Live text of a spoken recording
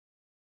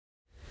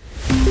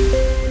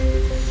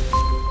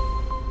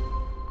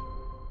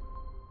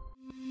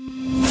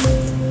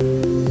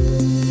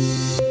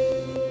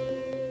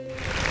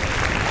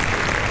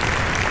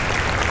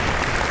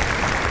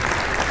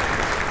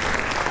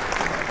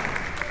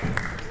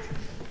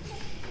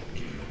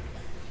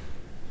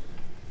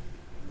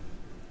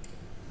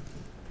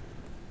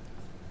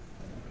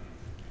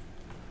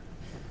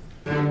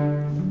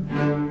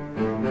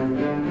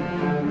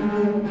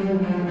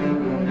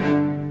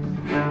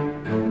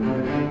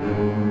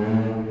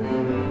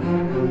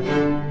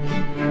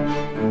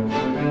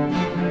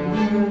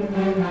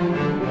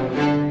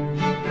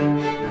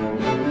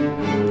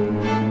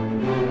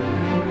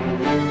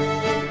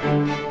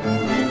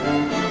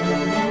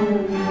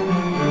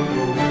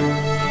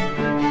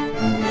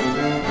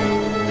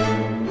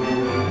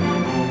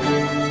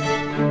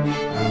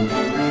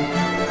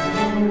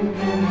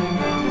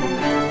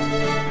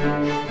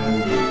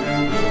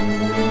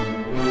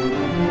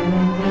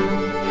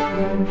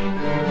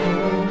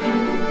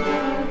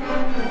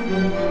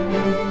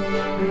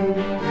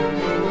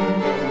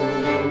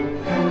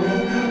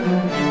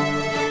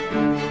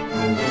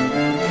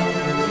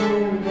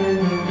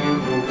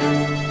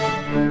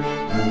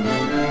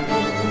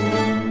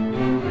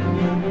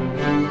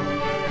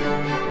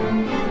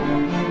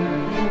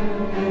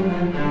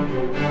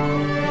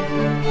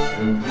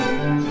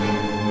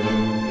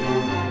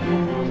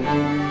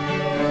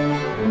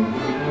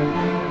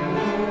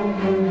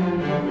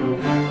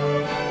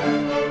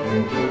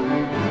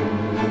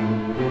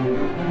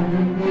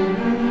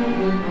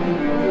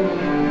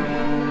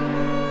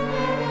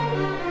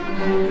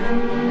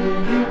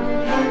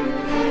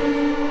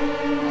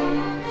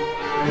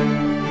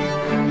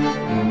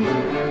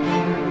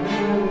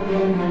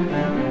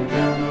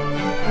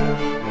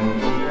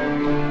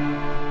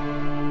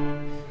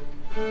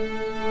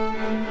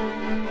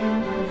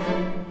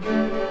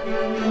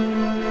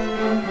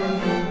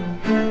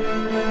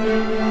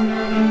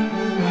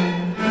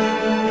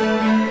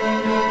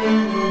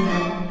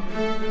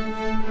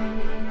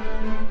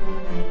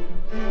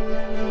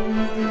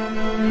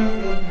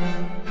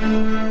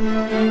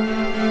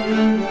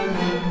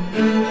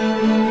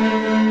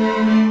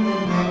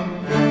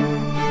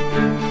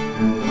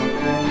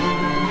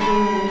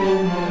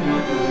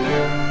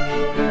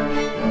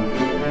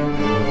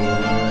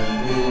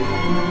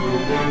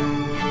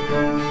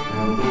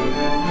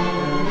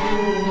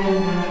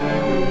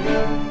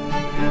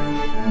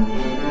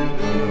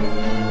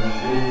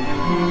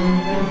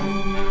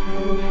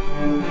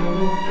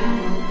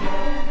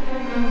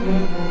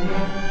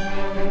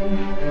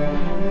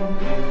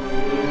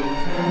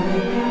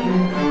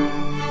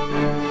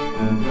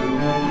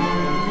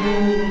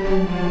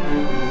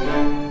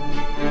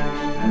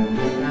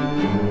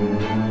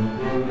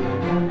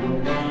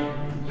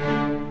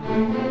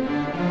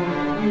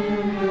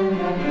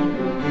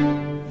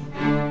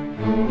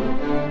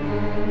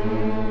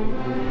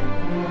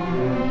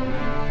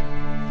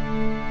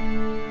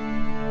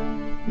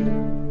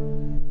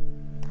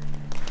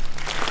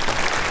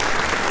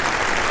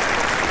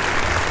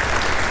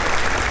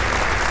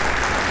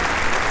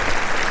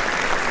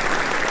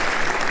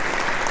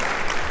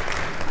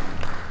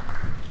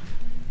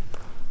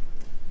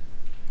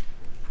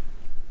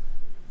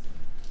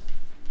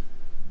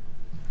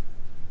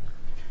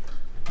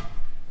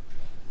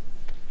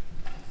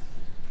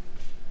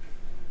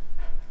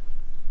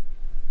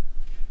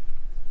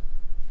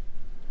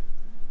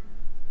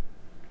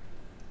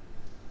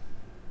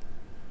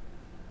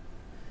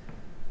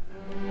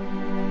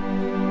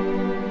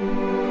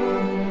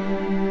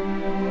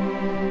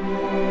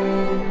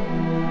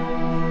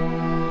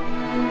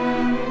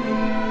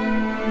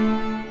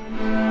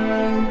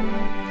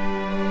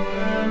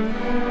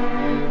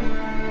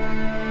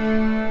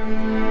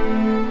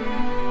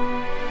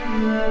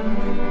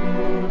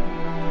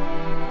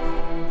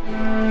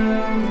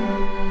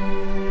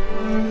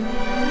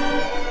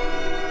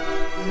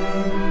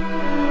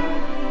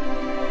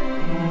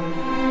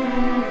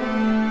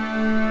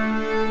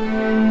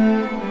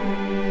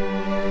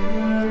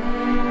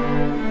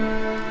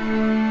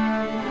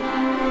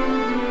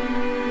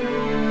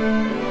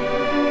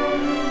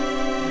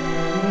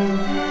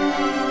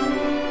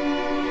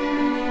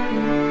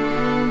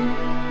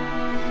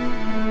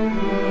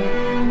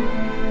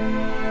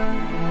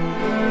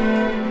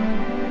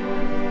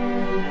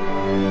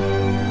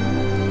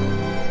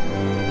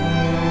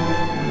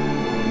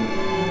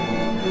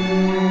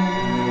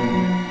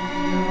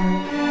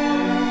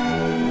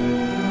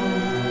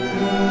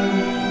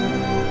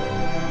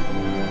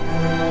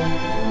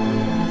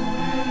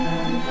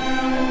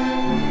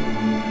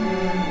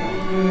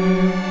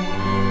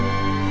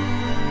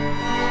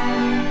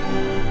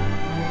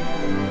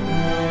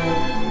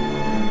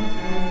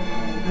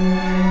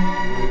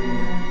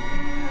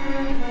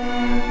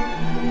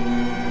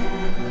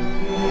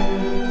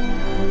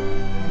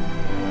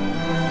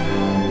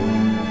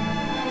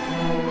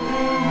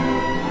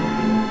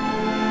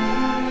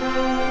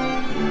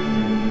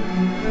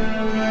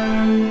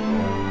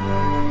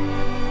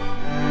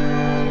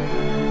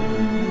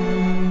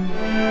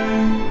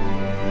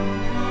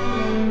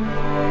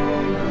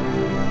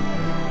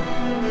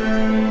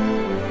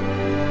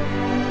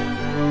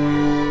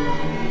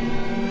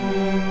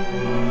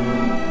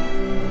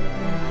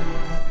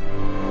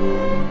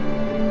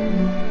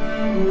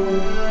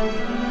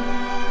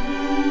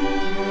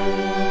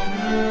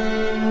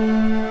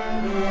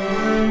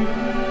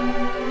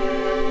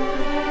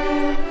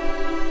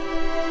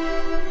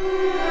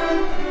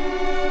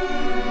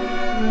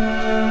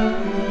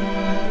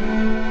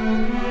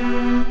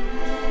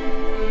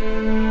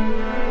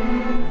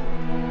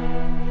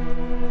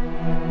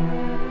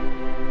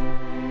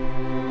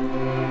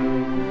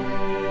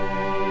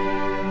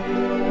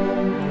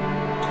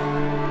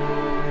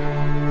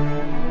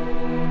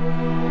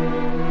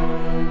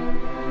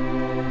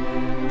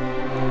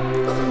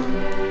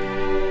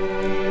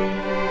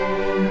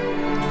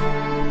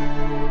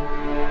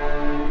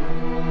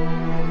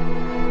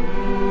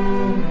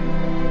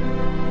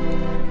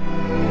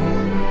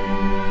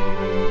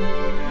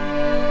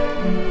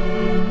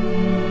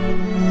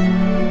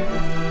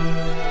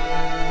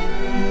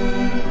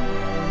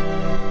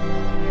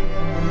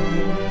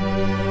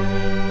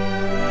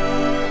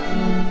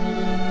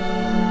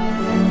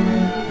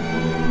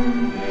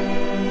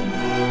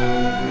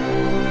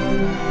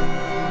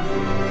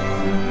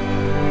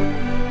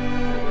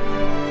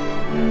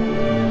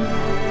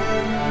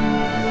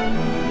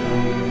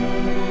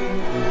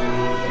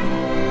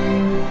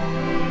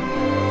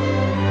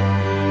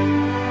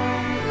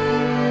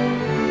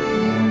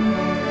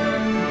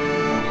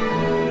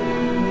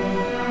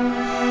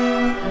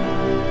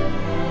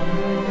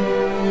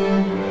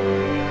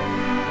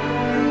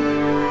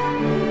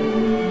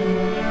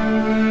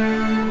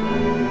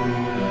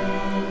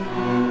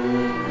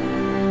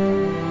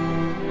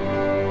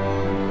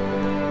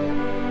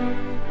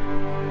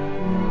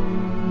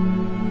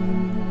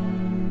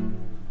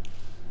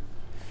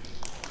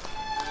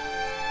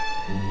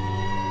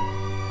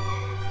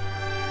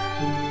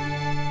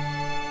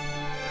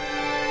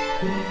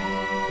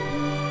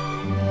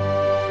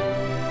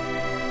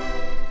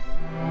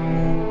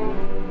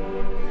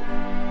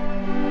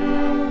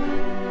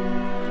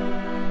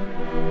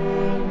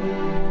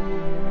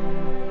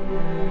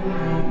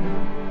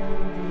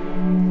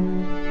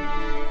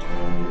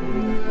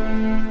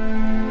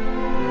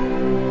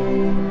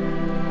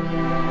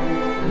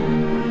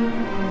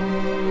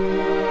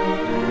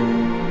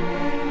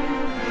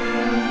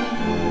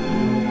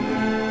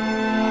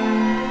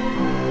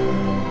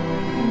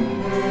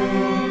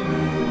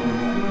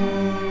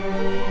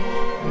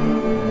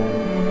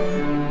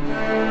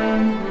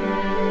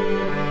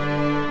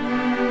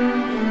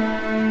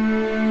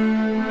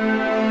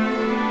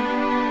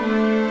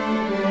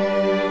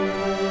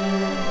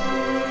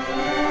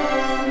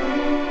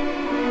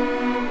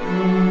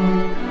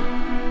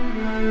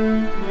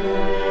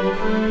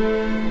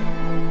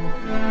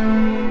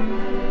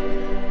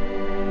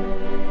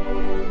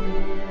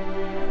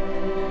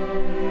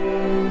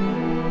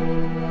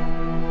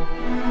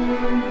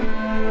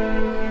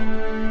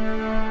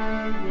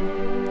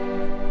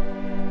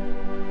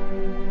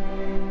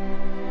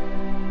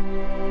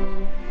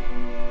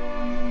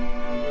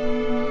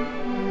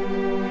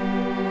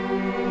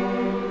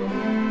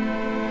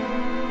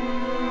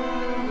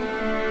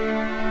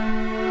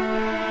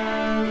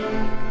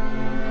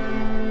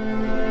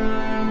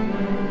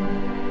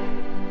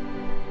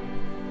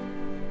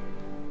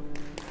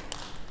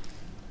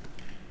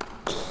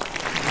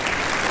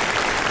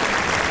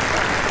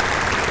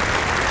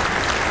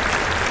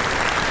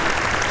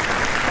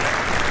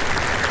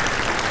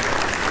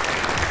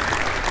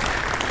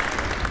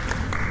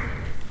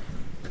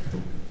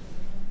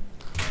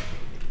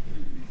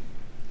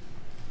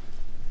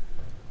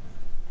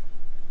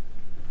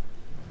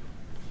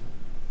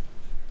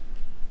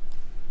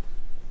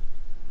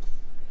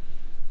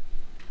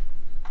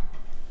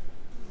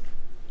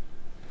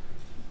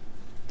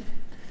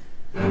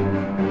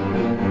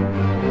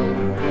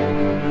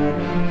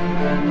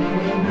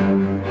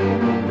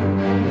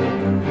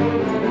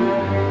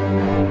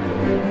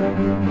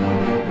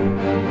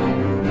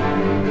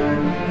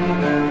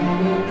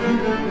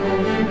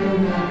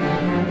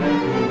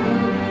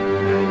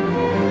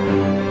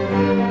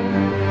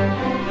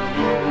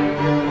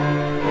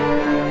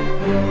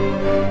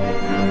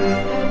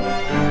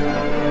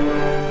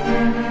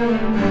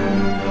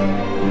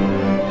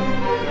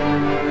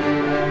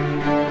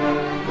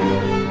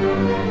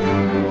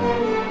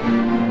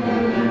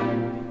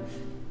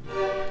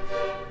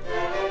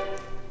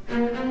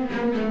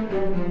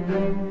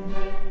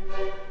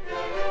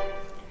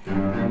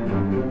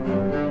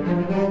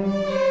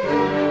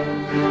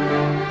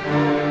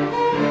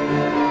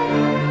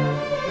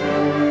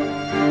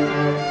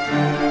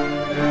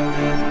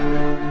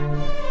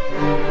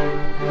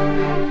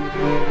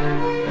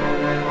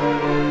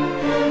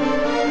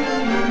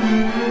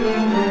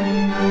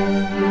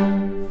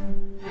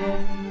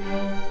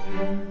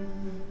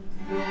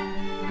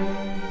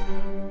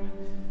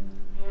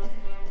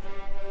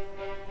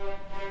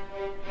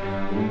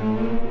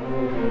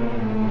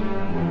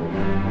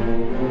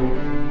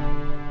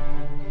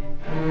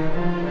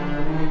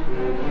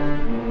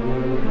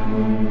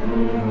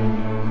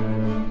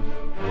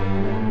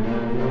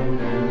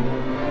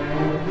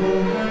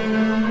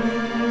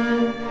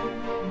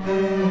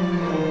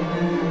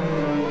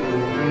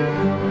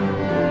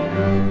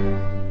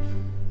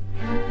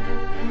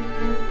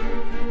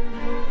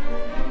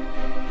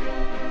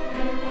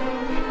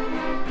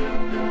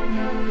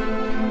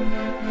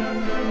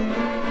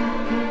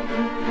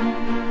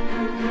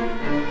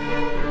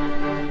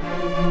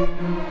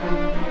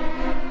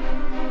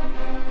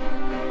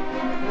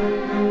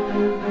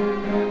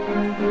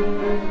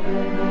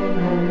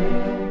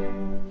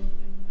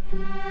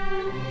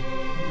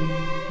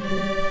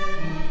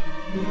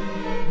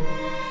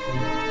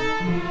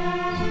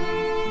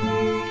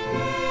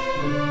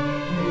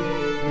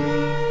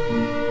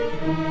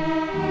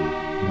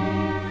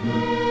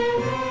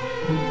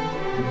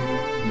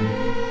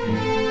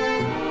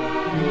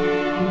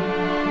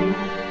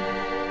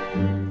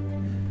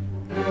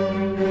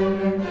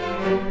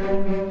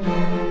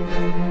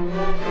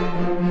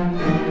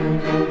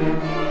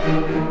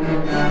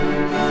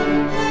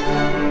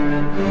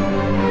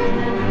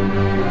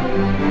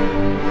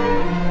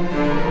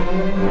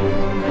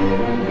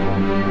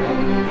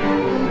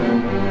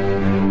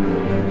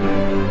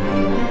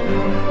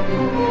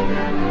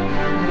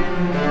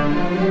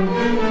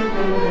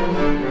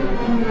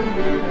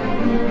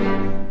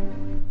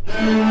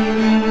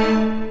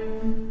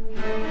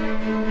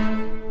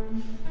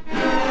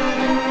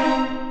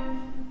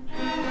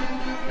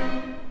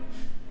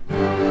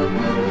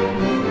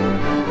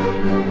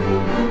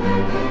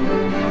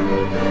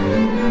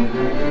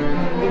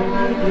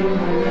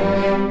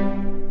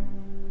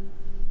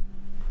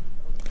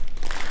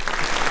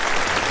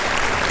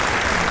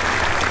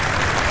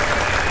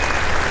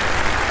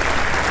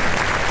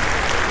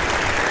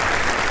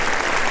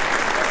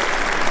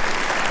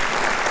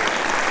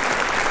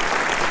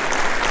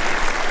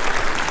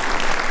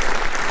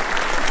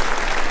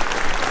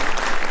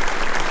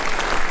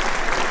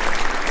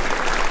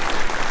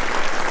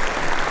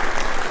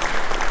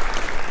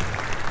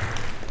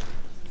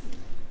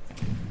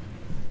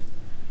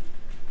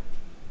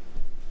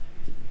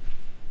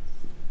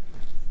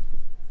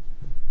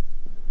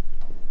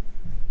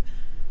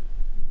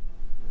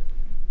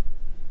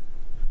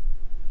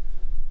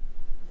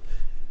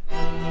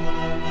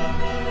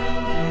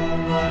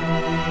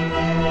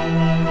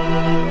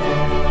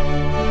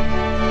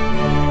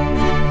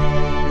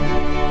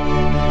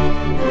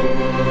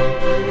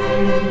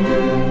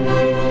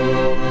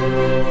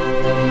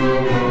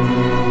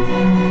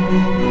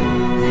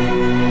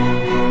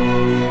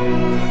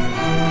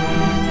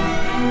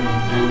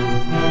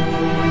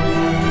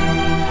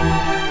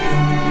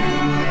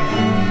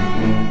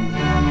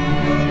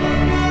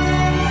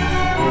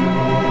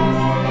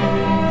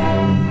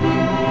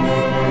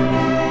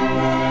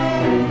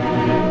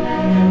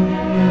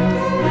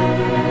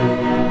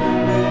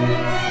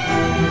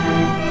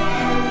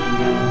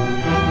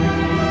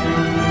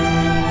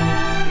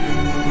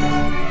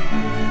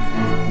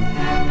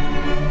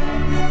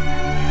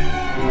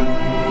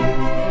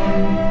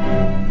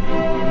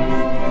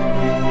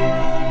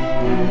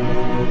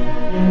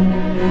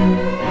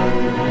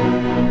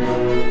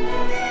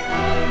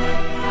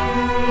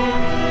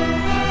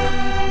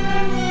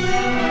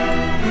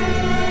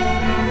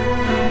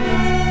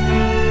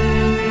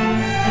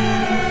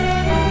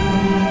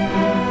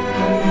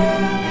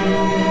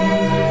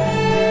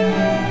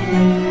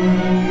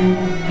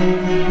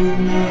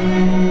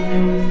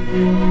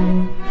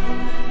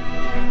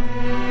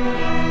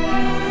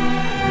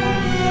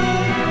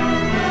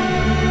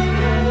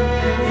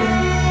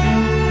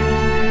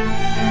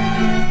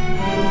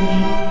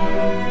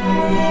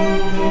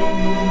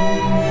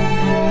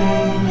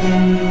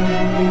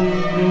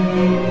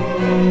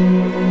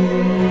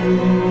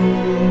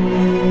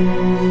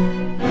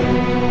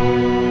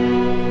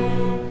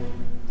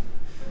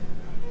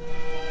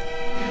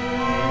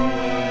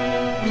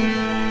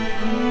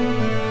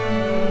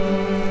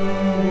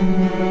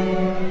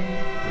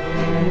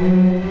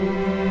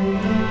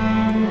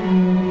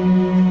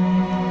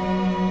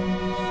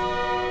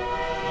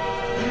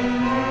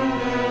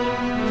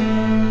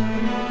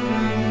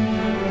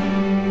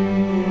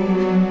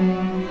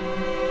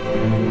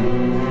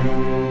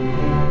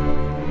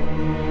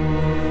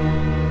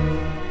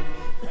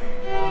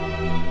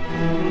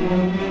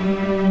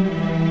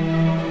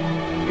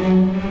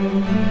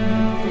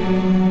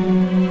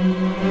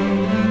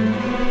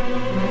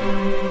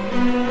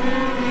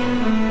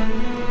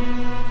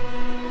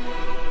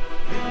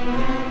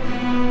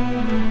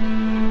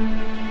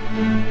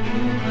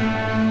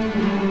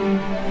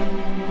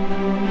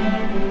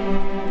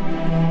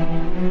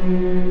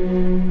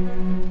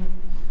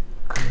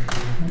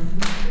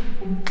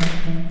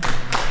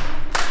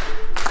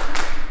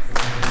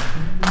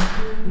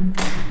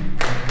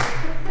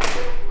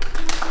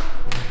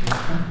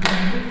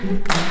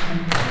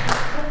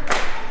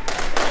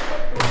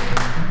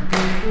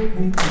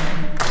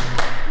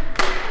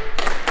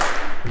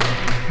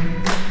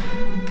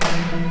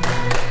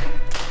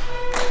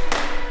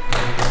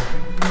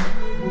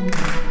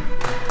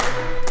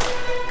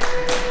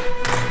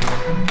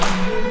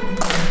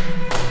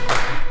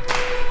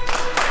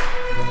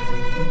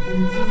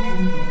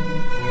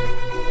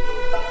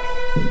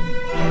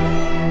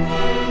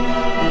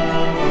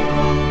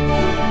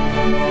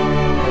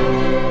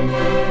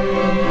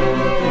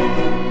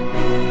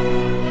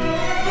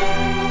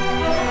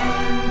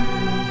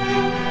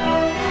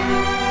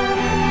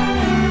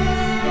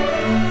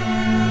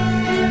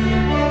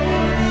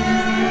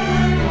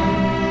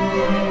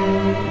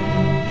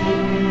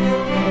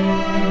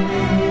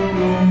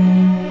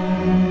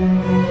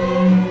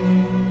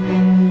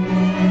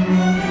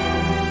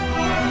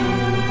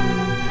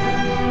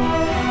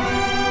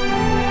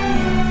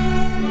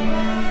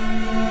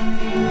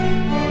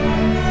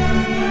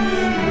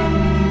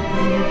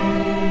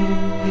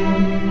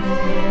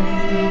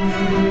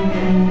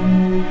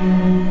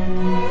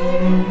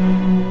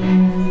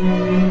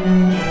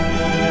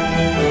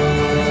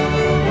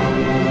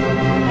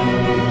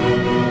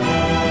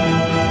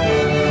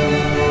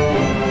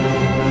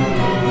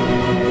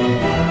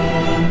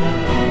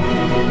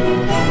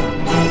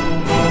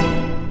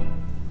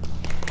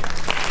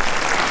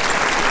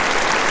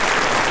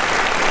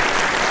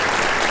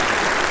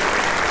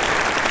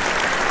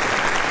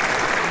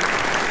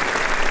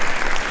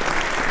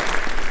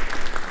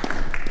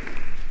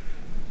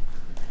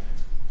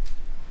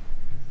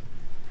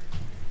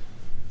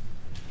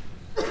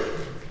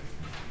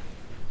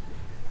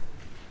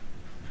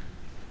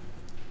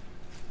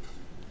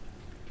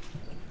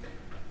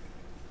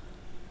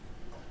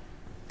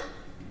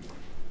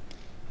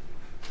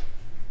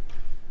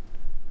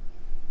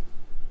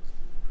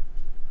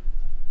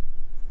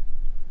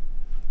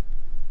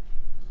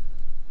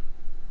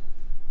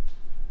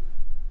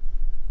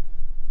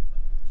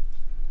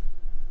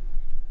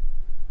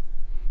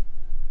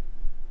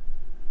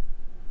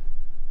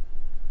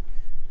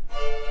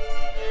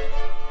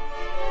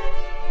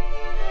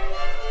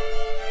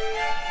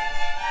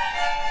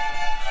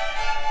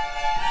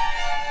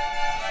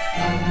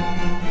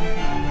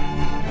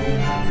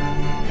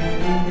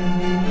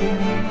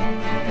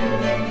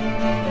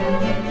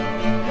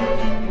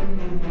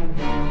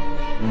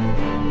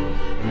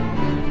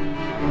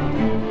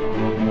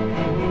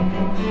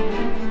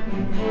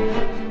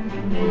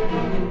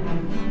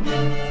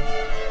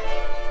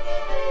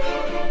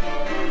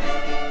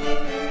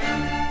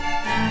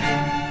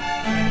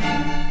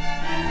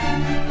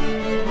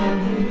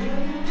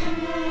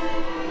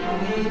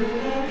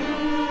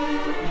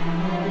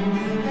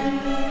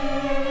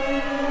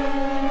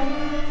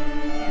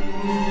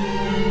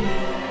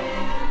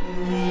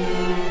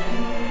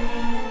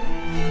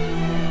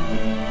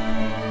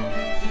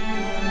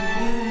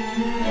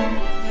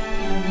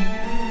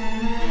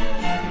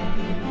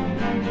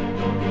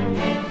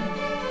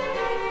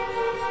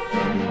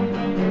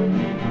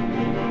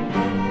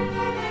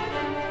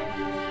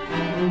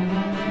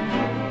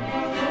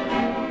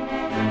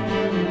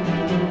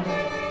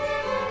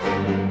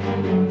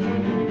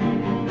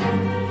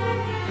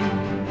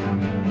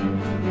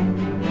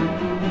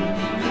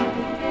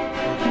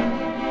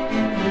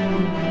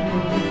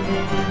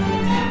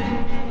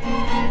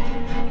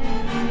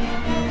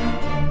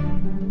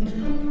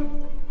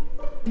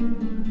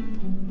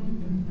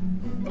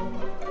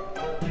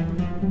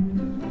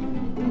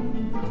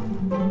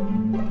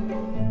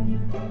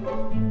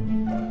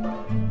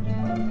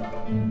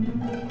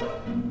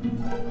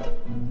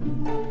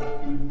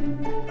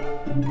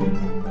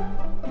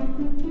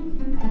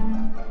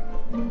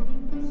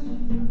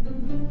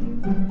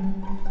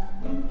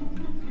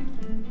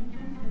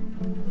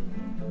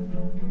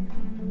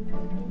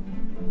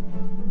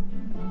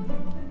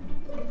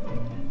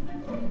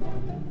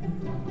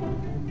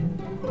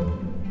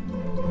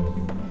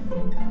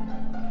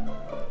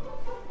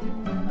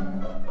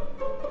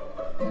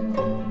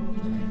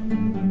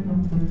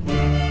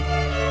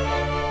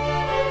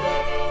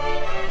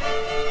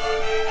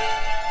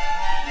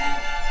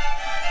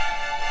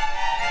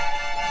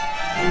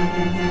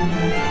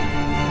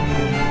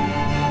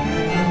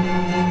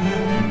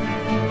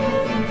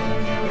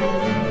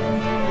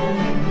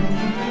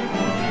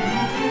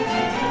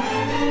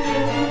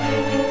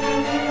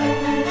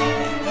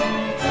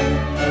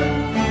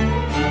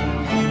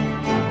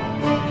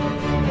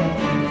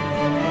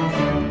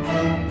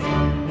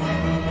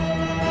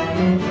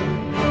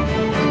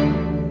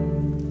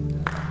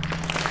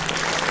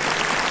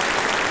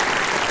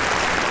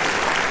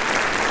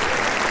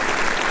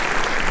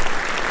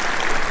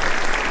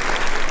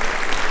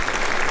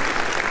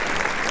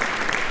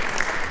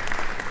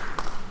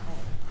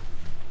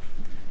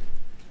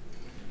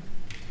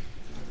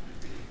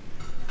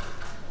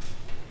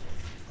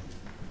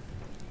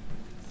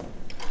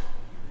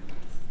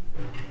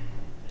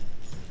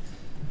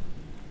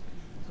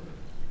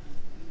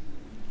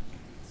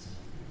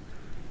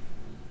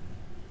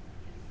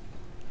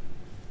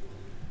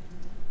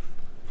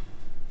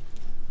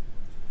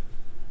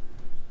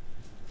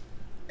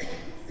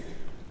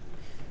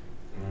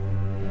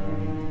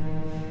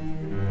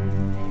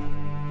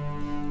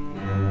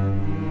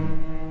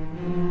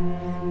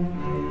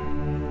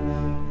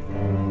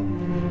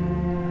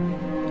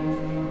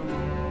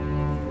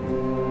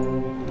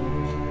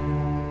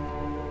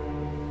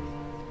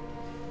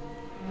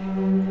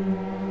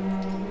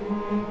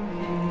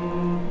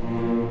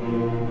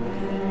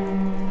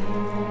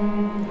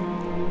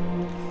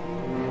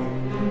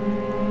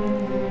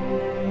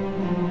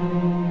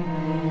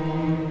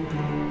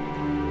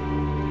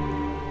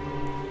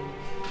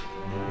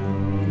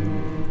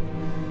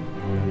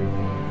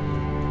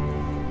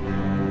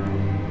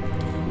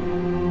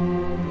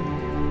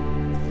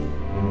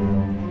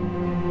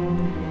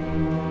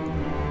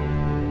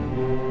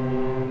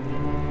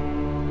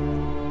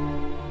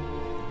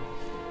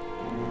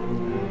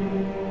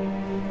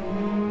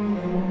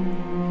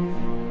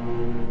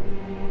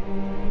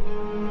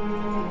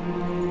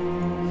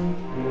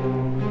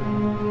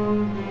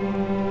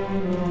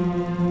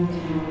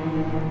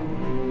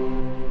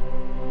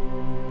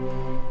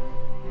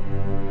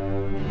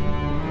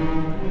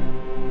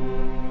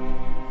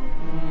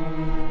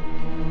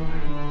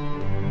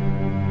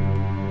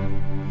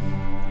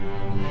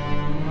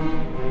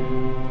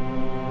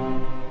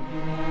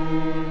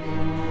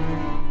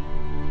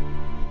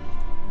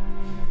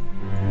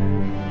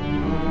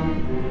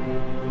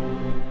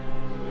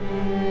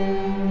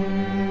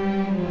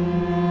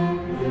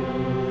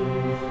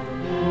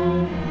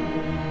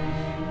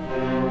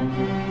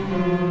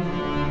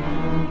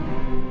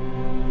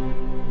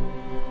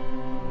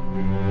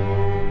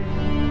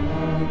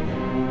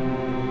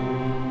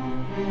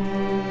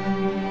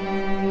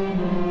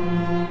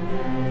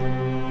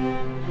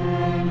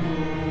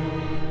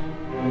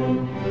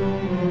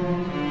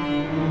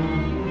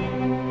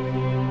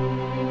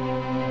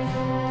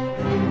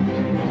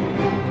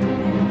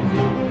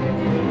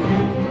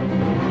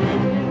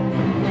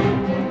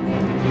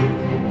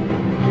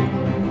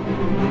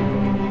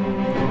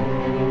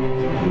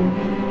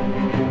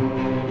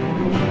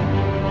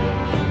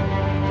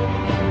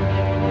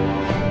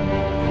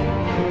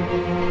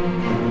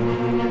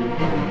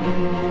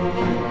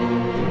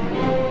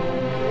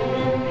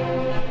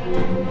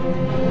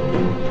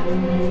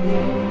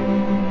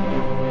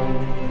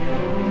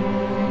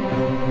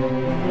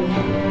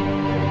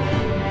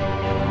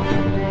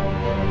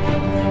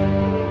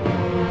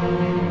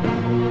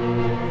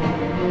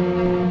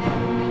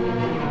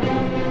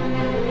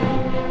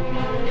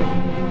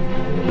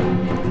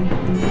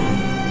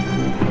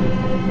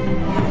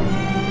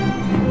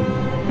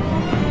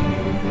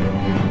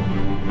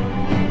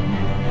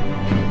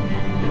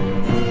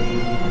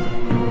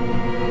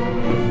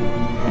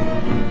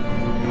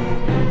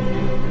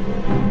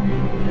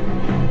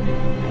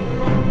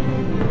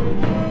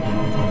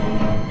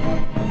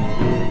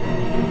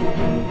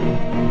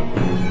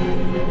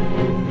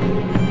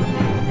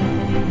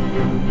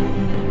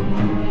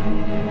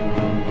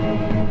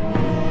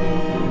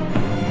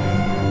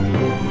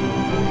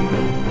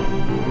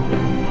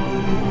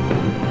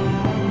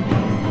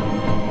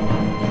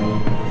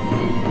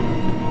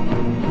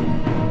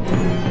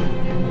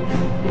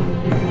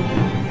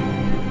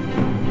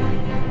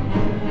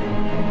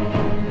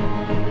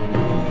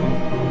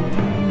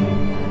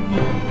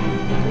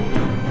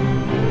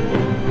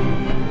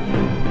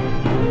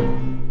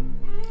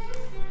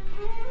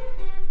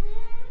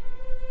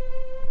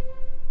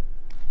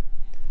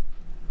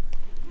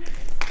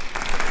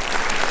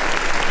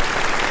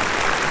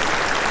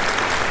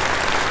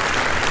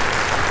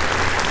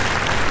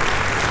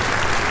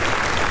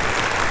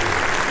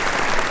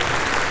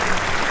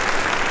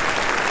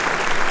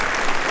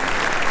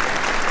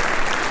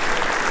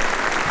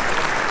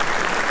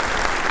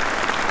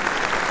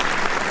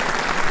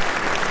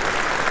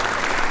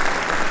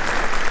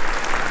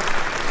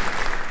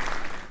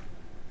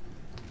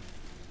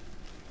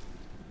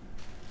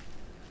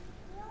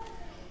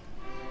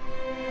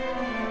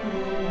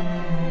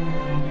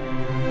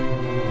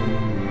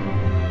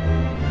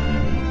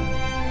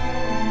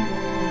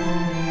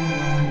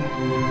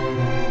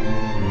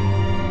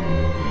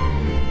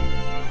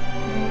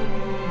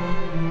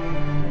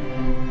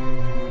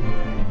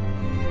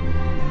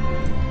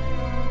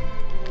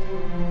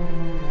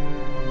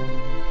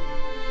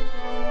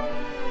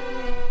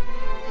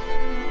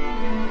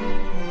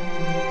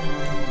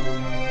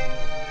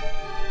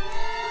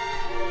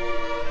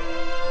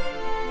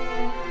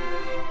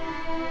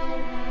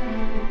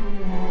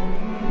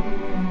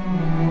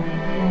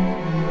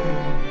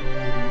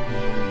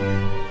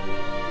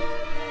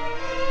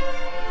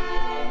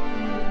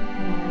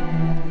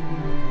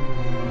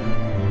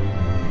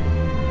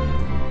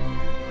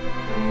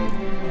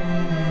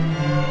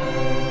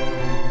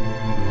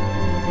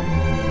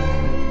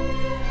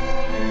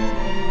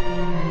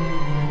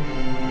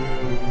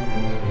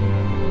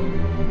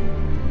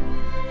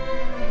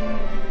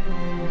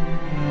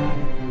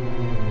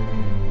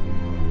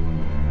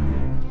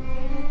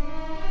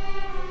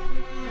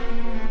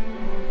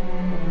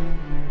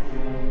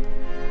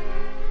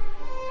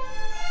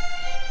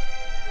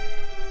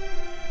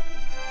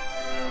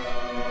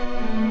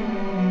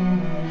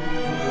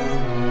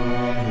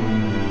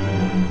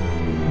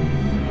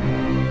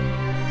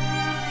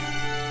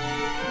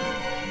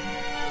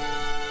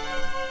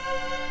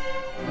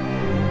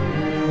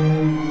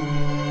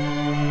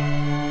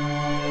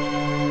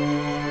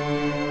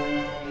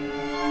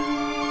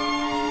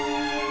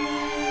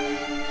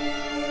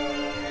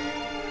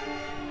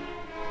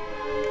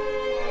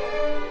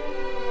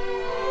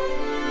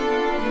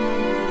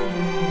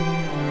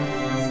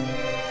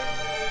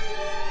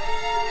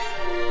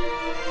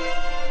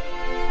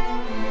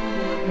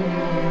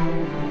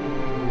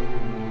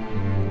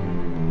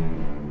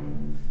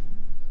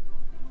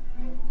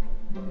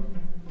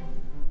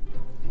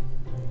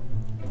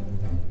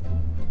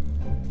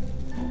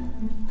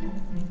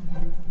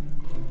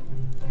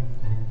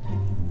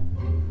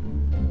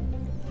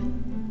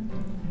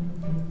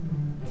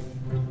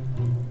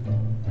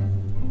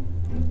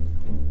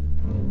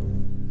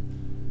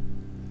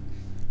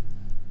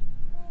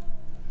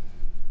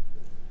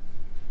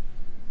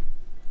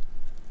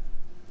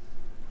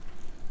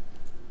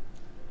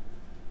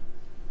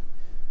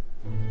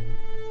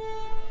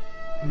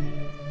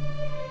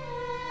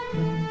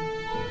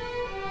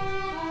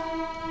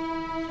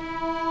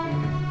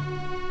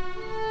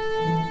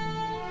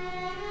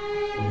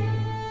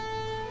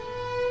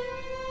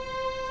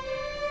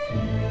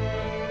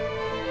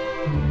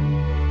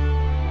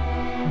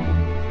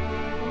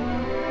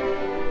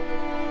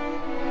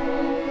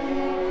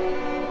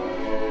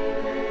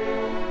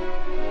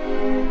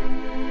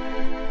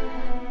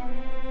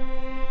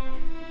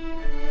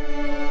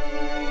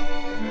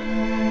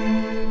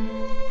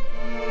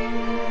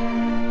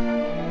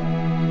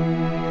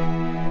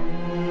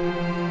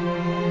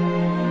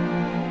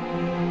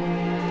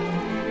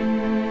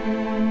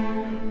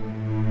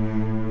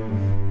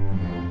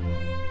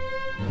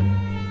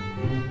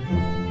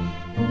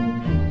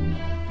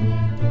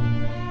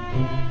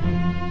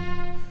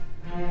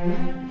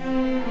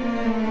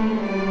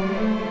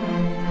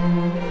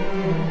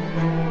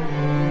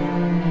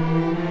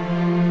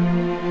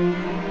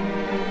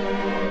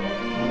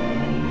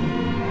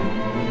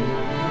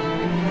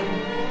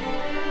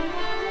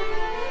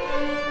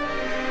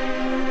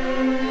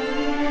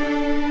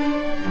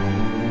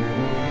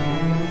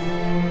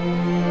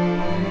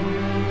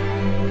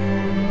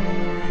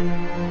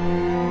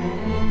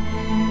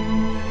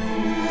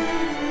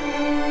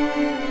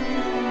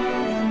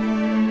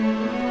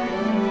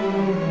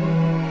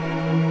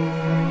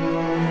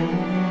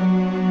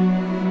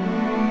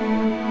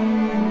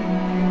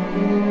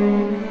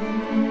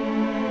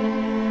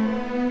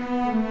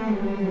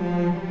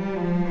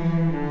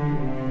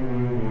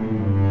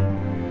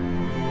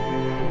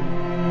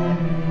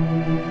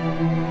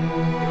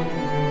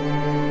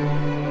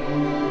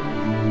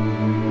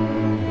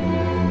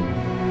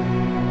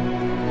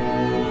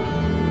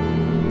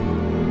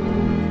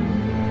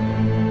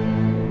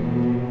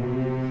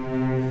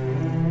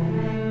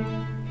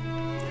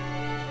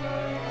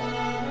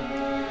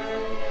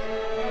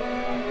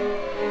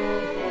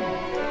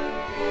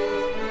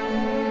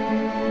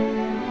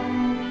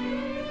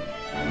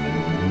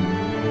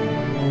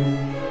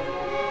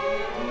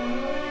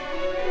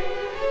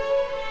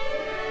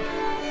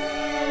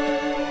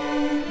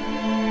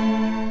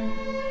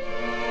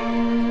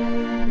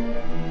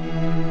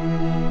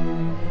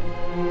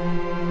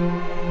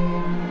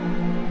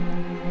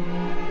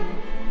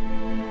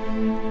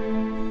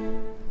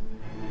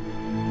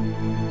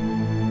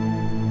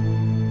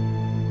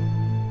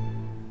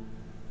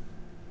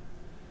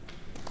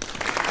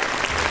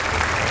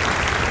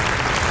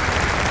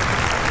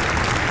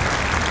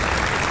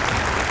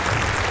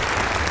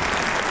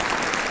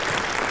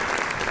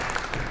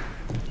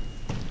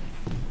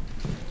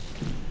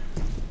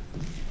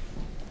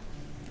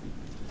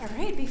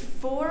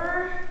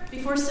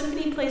Before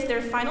Symphony plays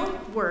their final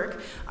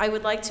work, I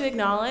would like to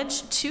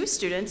acknowledge two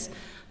students,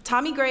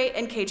 Tommy Gray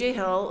and KJ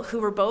Hill, who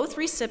were both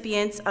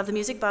recipients of the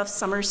Music Buff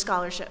Summer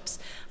Scholarships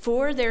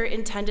for their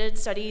intended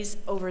studies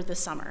over the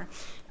summer.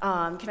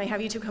 Can I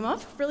have you two come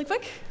up really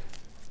quick?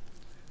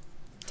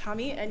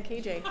 Tommy and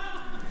KJ.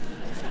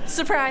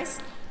 Surprise.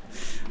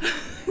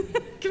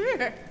 Come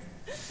here.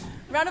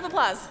 Round of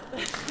applause.